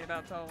insane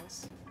about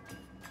dolls.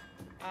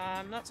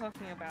 I'm not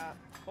talking about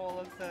all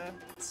of the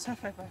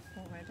stuff I buy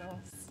for my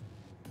dolls.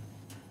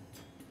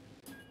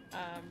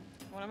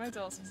 One of my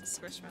dolls has a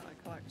Squishmallow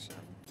collection,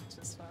 which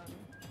is fun.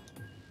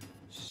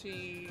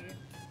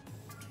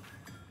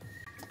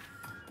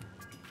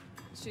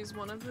 She's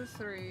one of the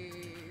 3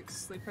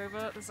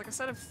 sleepover. There's like a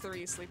set of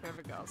 3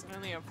 sleepover girls. I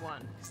only have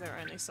one because they're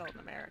only sold in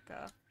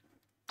America.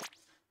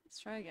 Let's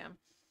try again.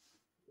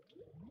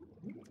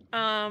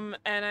 And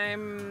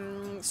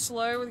I'm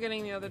slow with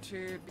getting the other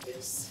 2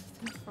 because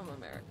they're from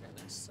America and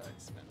they're so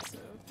expensive.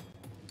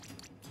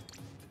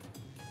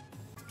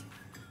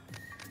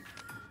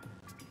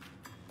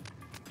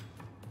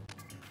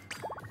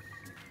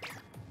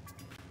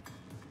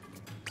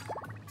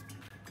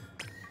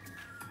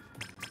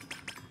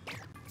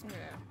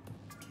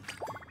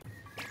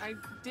 I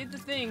did the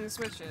thing,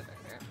 switch it.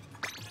 Okay.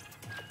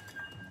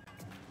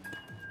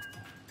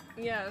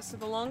 Yeah, so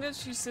the longer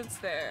she sits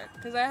there,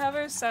 because I have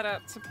her set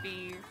up to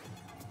be,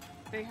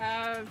 they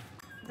have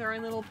their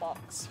own little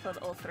box for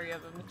all 3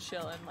 of them to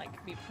chill and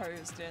like be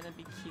posed in and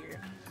be cute.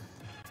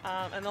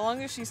 And the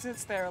longer she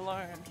sits there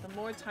alone, the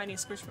more tiny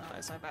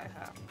Squishmallows I buy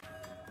her.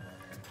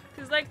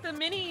 Because like the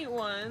mini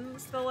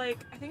ones, they're like,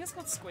 I think it's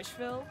called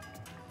Squishville.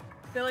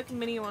 They're like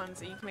mini ones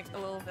that you can make a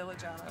little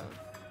village out of.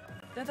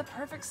 They're the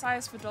perfect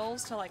size for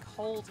dolls to like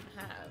hold and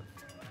have.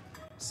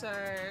 So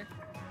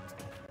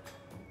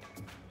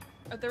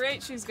at the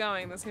rate she's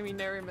going, there's gonna be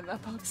no room in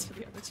that box for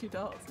the other 2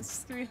 dolls. It's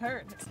just gonna be her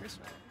and her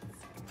Squishmallows.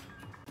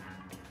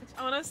 Which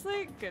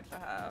honestly, good for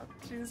her.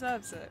 She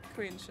deserves it.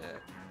 Queen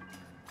shit.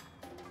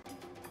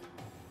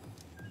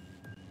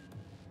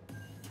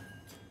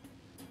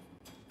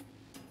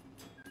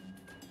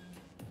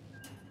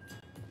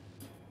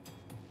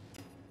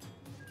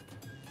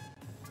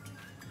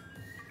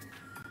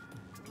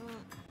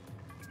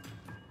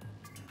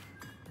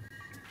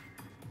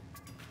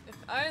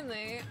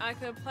 Only I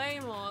could play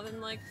more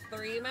than like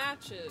 3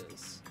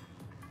 matches.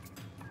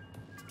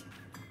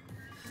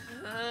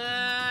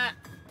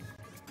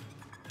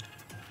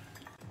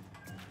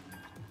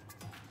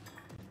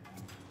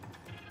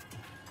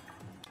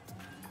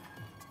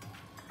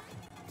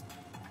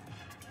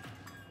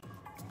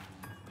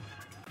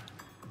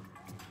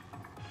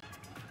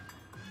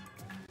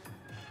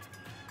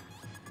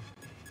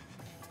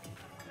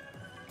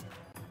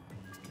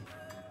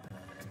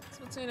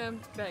 Splatoon,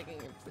 I'm begging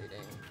and pleading.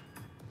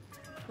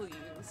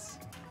 Please.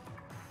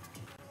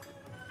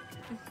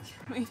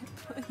 Can we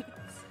please?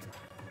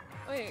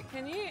 Wait,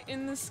 can you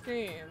in the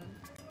screen?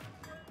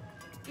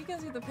 You can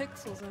see the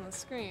pixels in the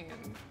screen.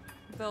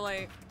 The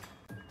like,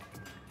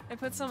 it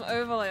puts some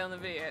overlay on the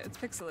video. It's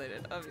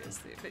pixelated,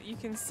 obviously, but you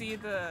can see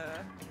the.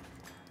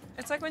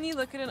 It's like when you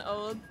look at an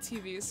old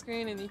TV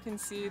screen and you can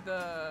see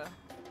the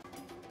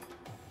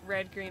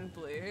red, green,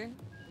 blue,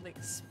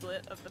 like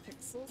split of the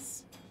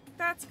pixels.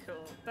 That's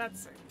cool.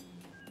 That's sick.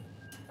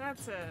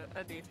 That's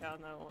a detail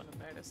no one would have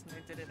noticed, and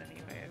they did it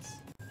anyways.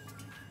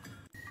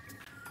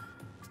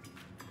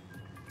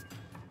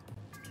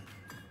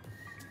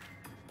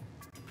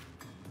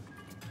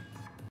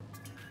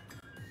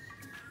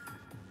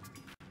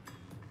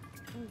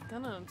 I'm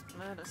gonna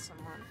murder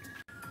someone.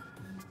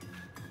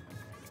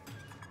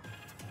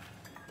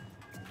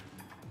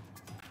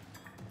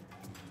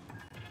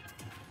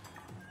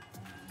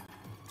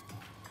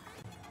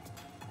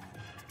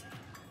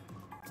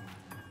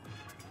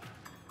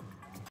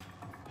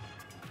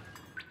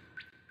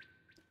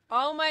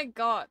 Oh my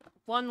god!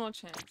 One more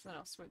chance, then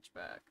I'll switch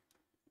back.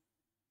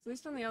 At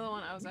least on the other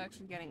one, I was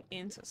actually getting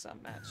into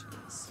some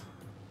matches.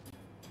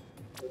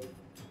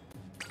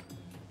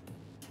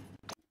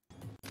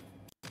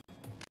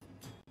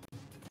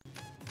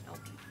 Nope.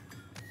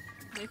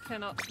 They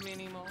cannot to me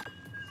anymore.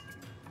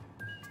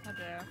 How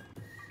dare.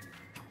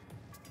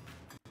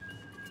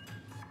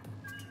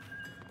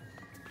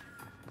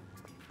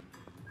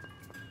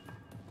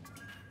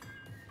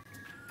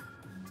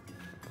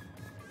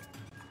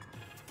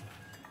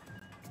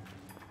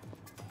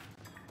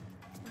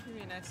 It'd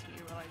be a nice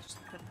view while I just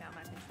put down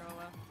my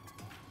controller.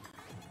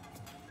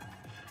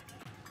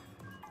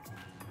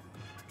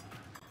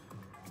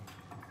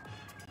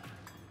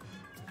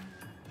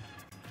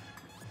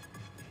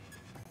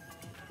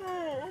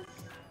 Oh.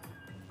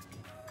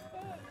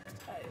 I'm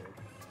tired.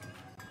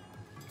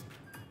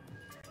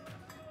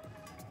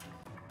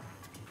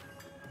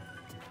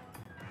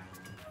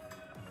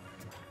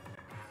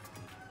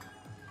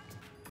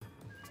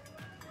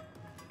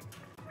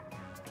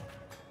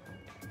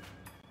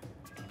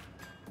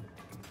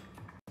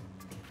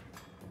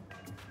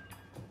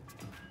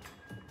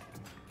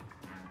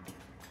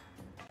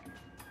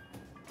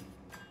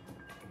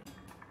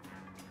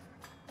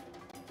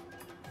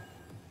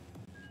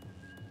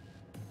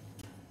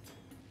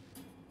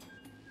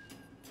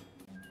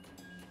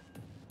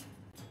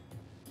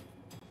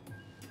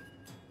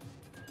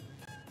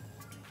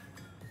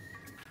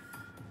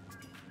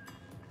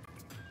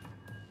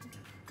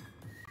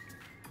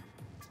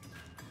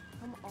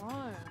 Come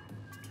on.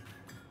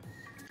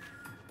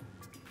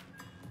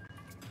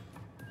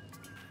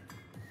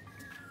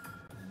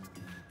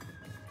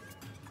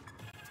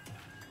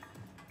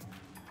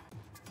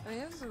 I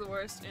think this is the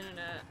worst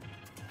internet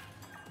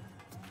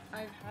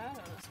I've had on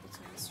a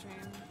Splatoon stream.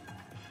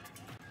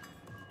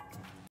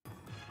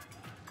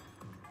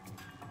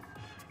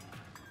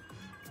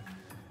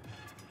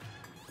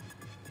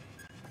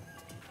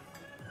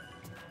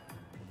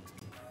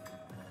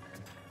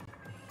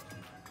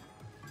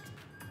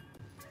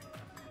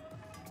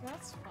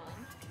 That's fun.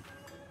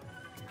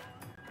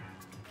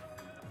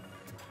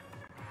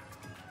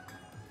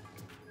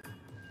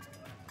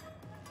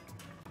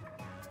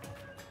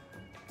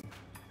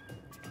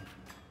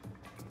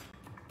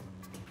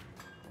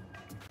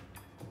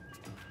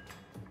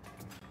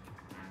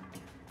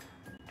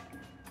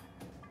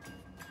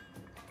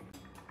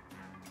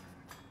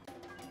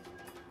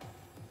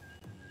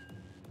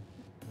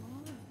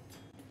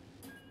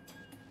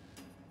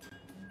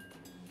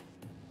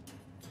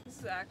 This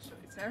is actually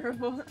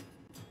terrible.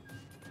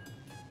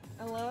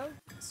 I love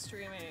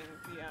streaming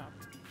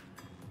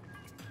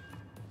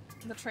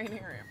the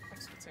training room of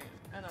Splatoon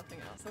and nothing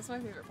else. That's my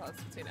favorite part of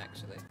Splatoon,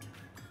 actually.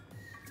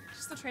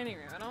 Just the training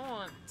room. I don't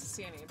want to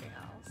see anything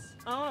else.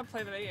 I don't want to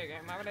play the video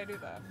game. Why would I do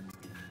that?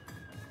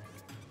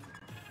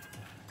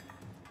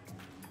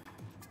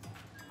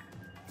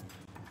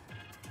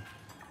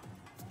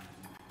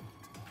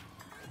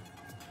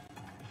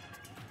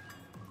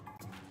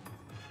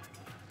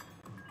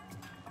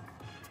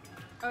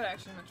 I would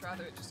actually much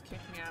rather it just kick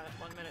me out at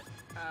 1 minute,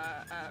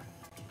 at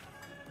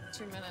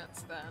 2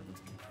 minutes than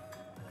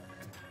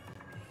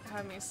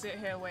have me sit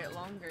here wait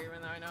longer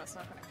even though I know it's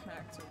not going to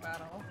connect to a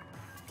battle.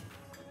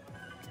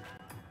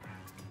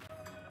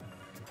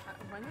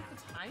 When did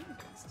the time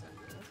get extended?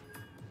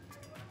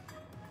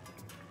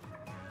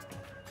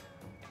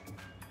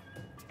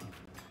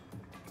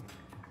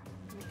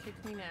 Can you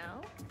kick me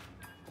now?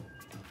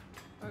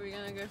 Or are we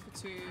gonna go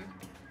for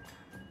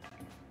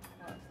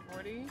what,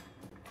 40?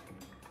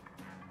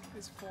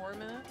 Is 4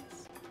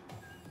 minutes?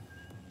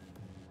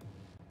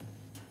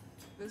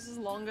 This is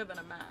longer than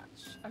a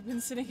match. I've been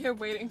sitting here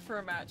waiting for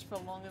a match for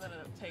longer than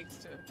it takes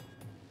to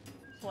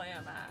play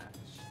a match.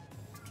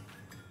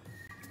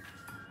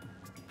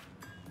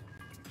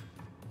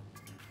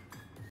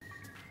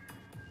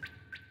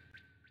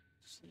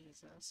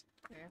 Jesus.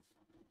 Okay.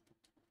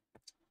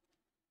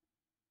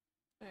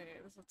 Okay,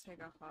 this will take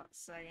a hot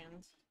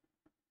second.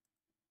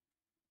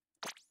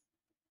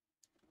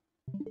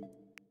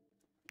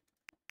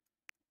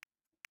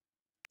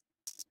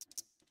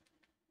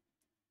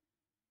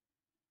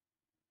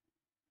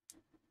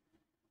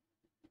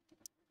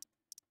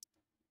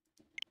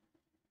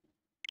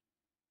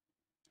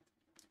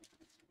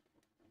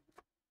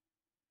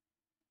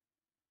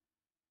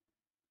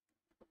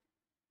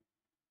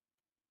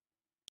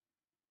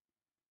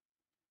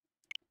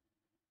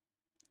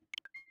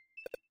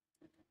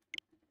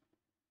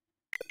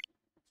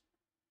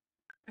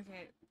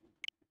 Okay.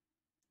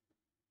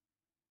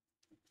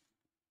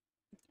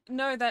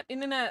 No, that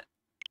internet...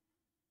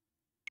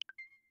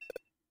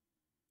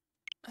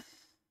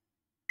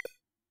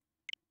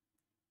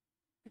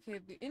 Okay,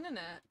 the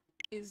internet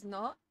is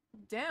not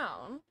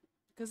down,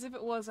 because if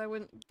it was, I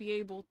wouldn't be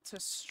able to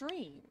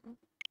stream.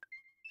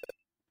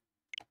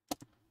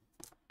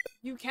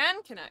 You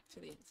can connect to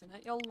the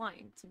internet. You're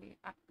lying to me,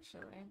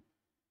 actually.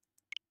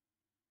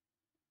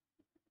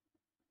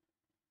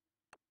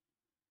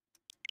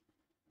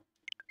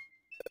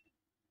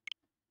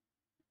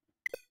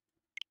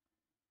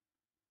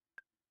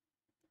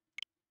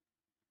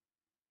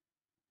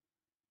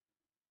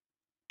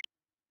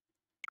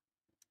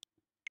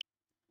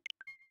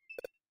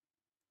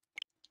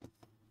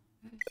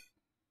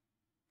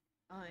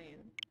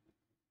 Fine.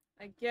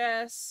 I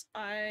guess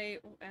I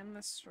will end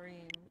the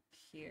stream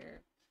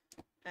here.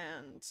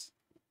 And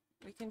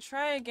we can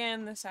try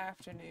again this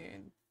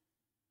afternoon.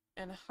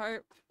 And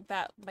hope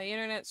that my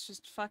internet's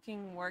just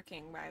fucking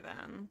working by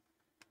then.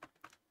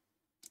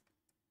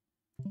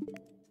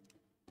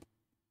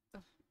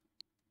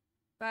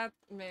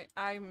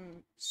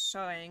 I'm so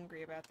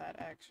angry about that,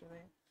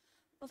 actually.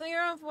 Well, thank you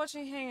everyone for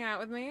watching and hanging out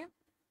with me.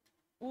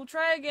 We'll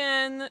try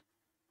again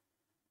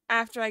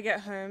after I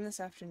get home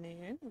this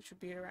afternoon, which would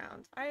be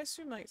around, I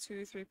assume, like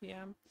 2 or 3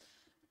 p.m.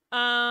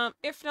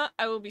 If not,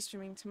 I will be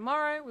streaming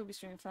tomorrow. We'll be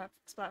streaming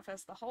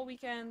Splatfest the whole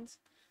weekend.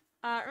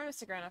 Remember to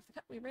stick around after the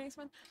cut. We'll be bringing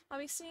someone. I'll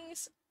be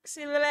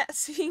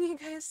seeing you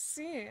guys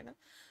soon.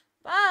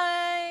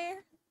 Bye!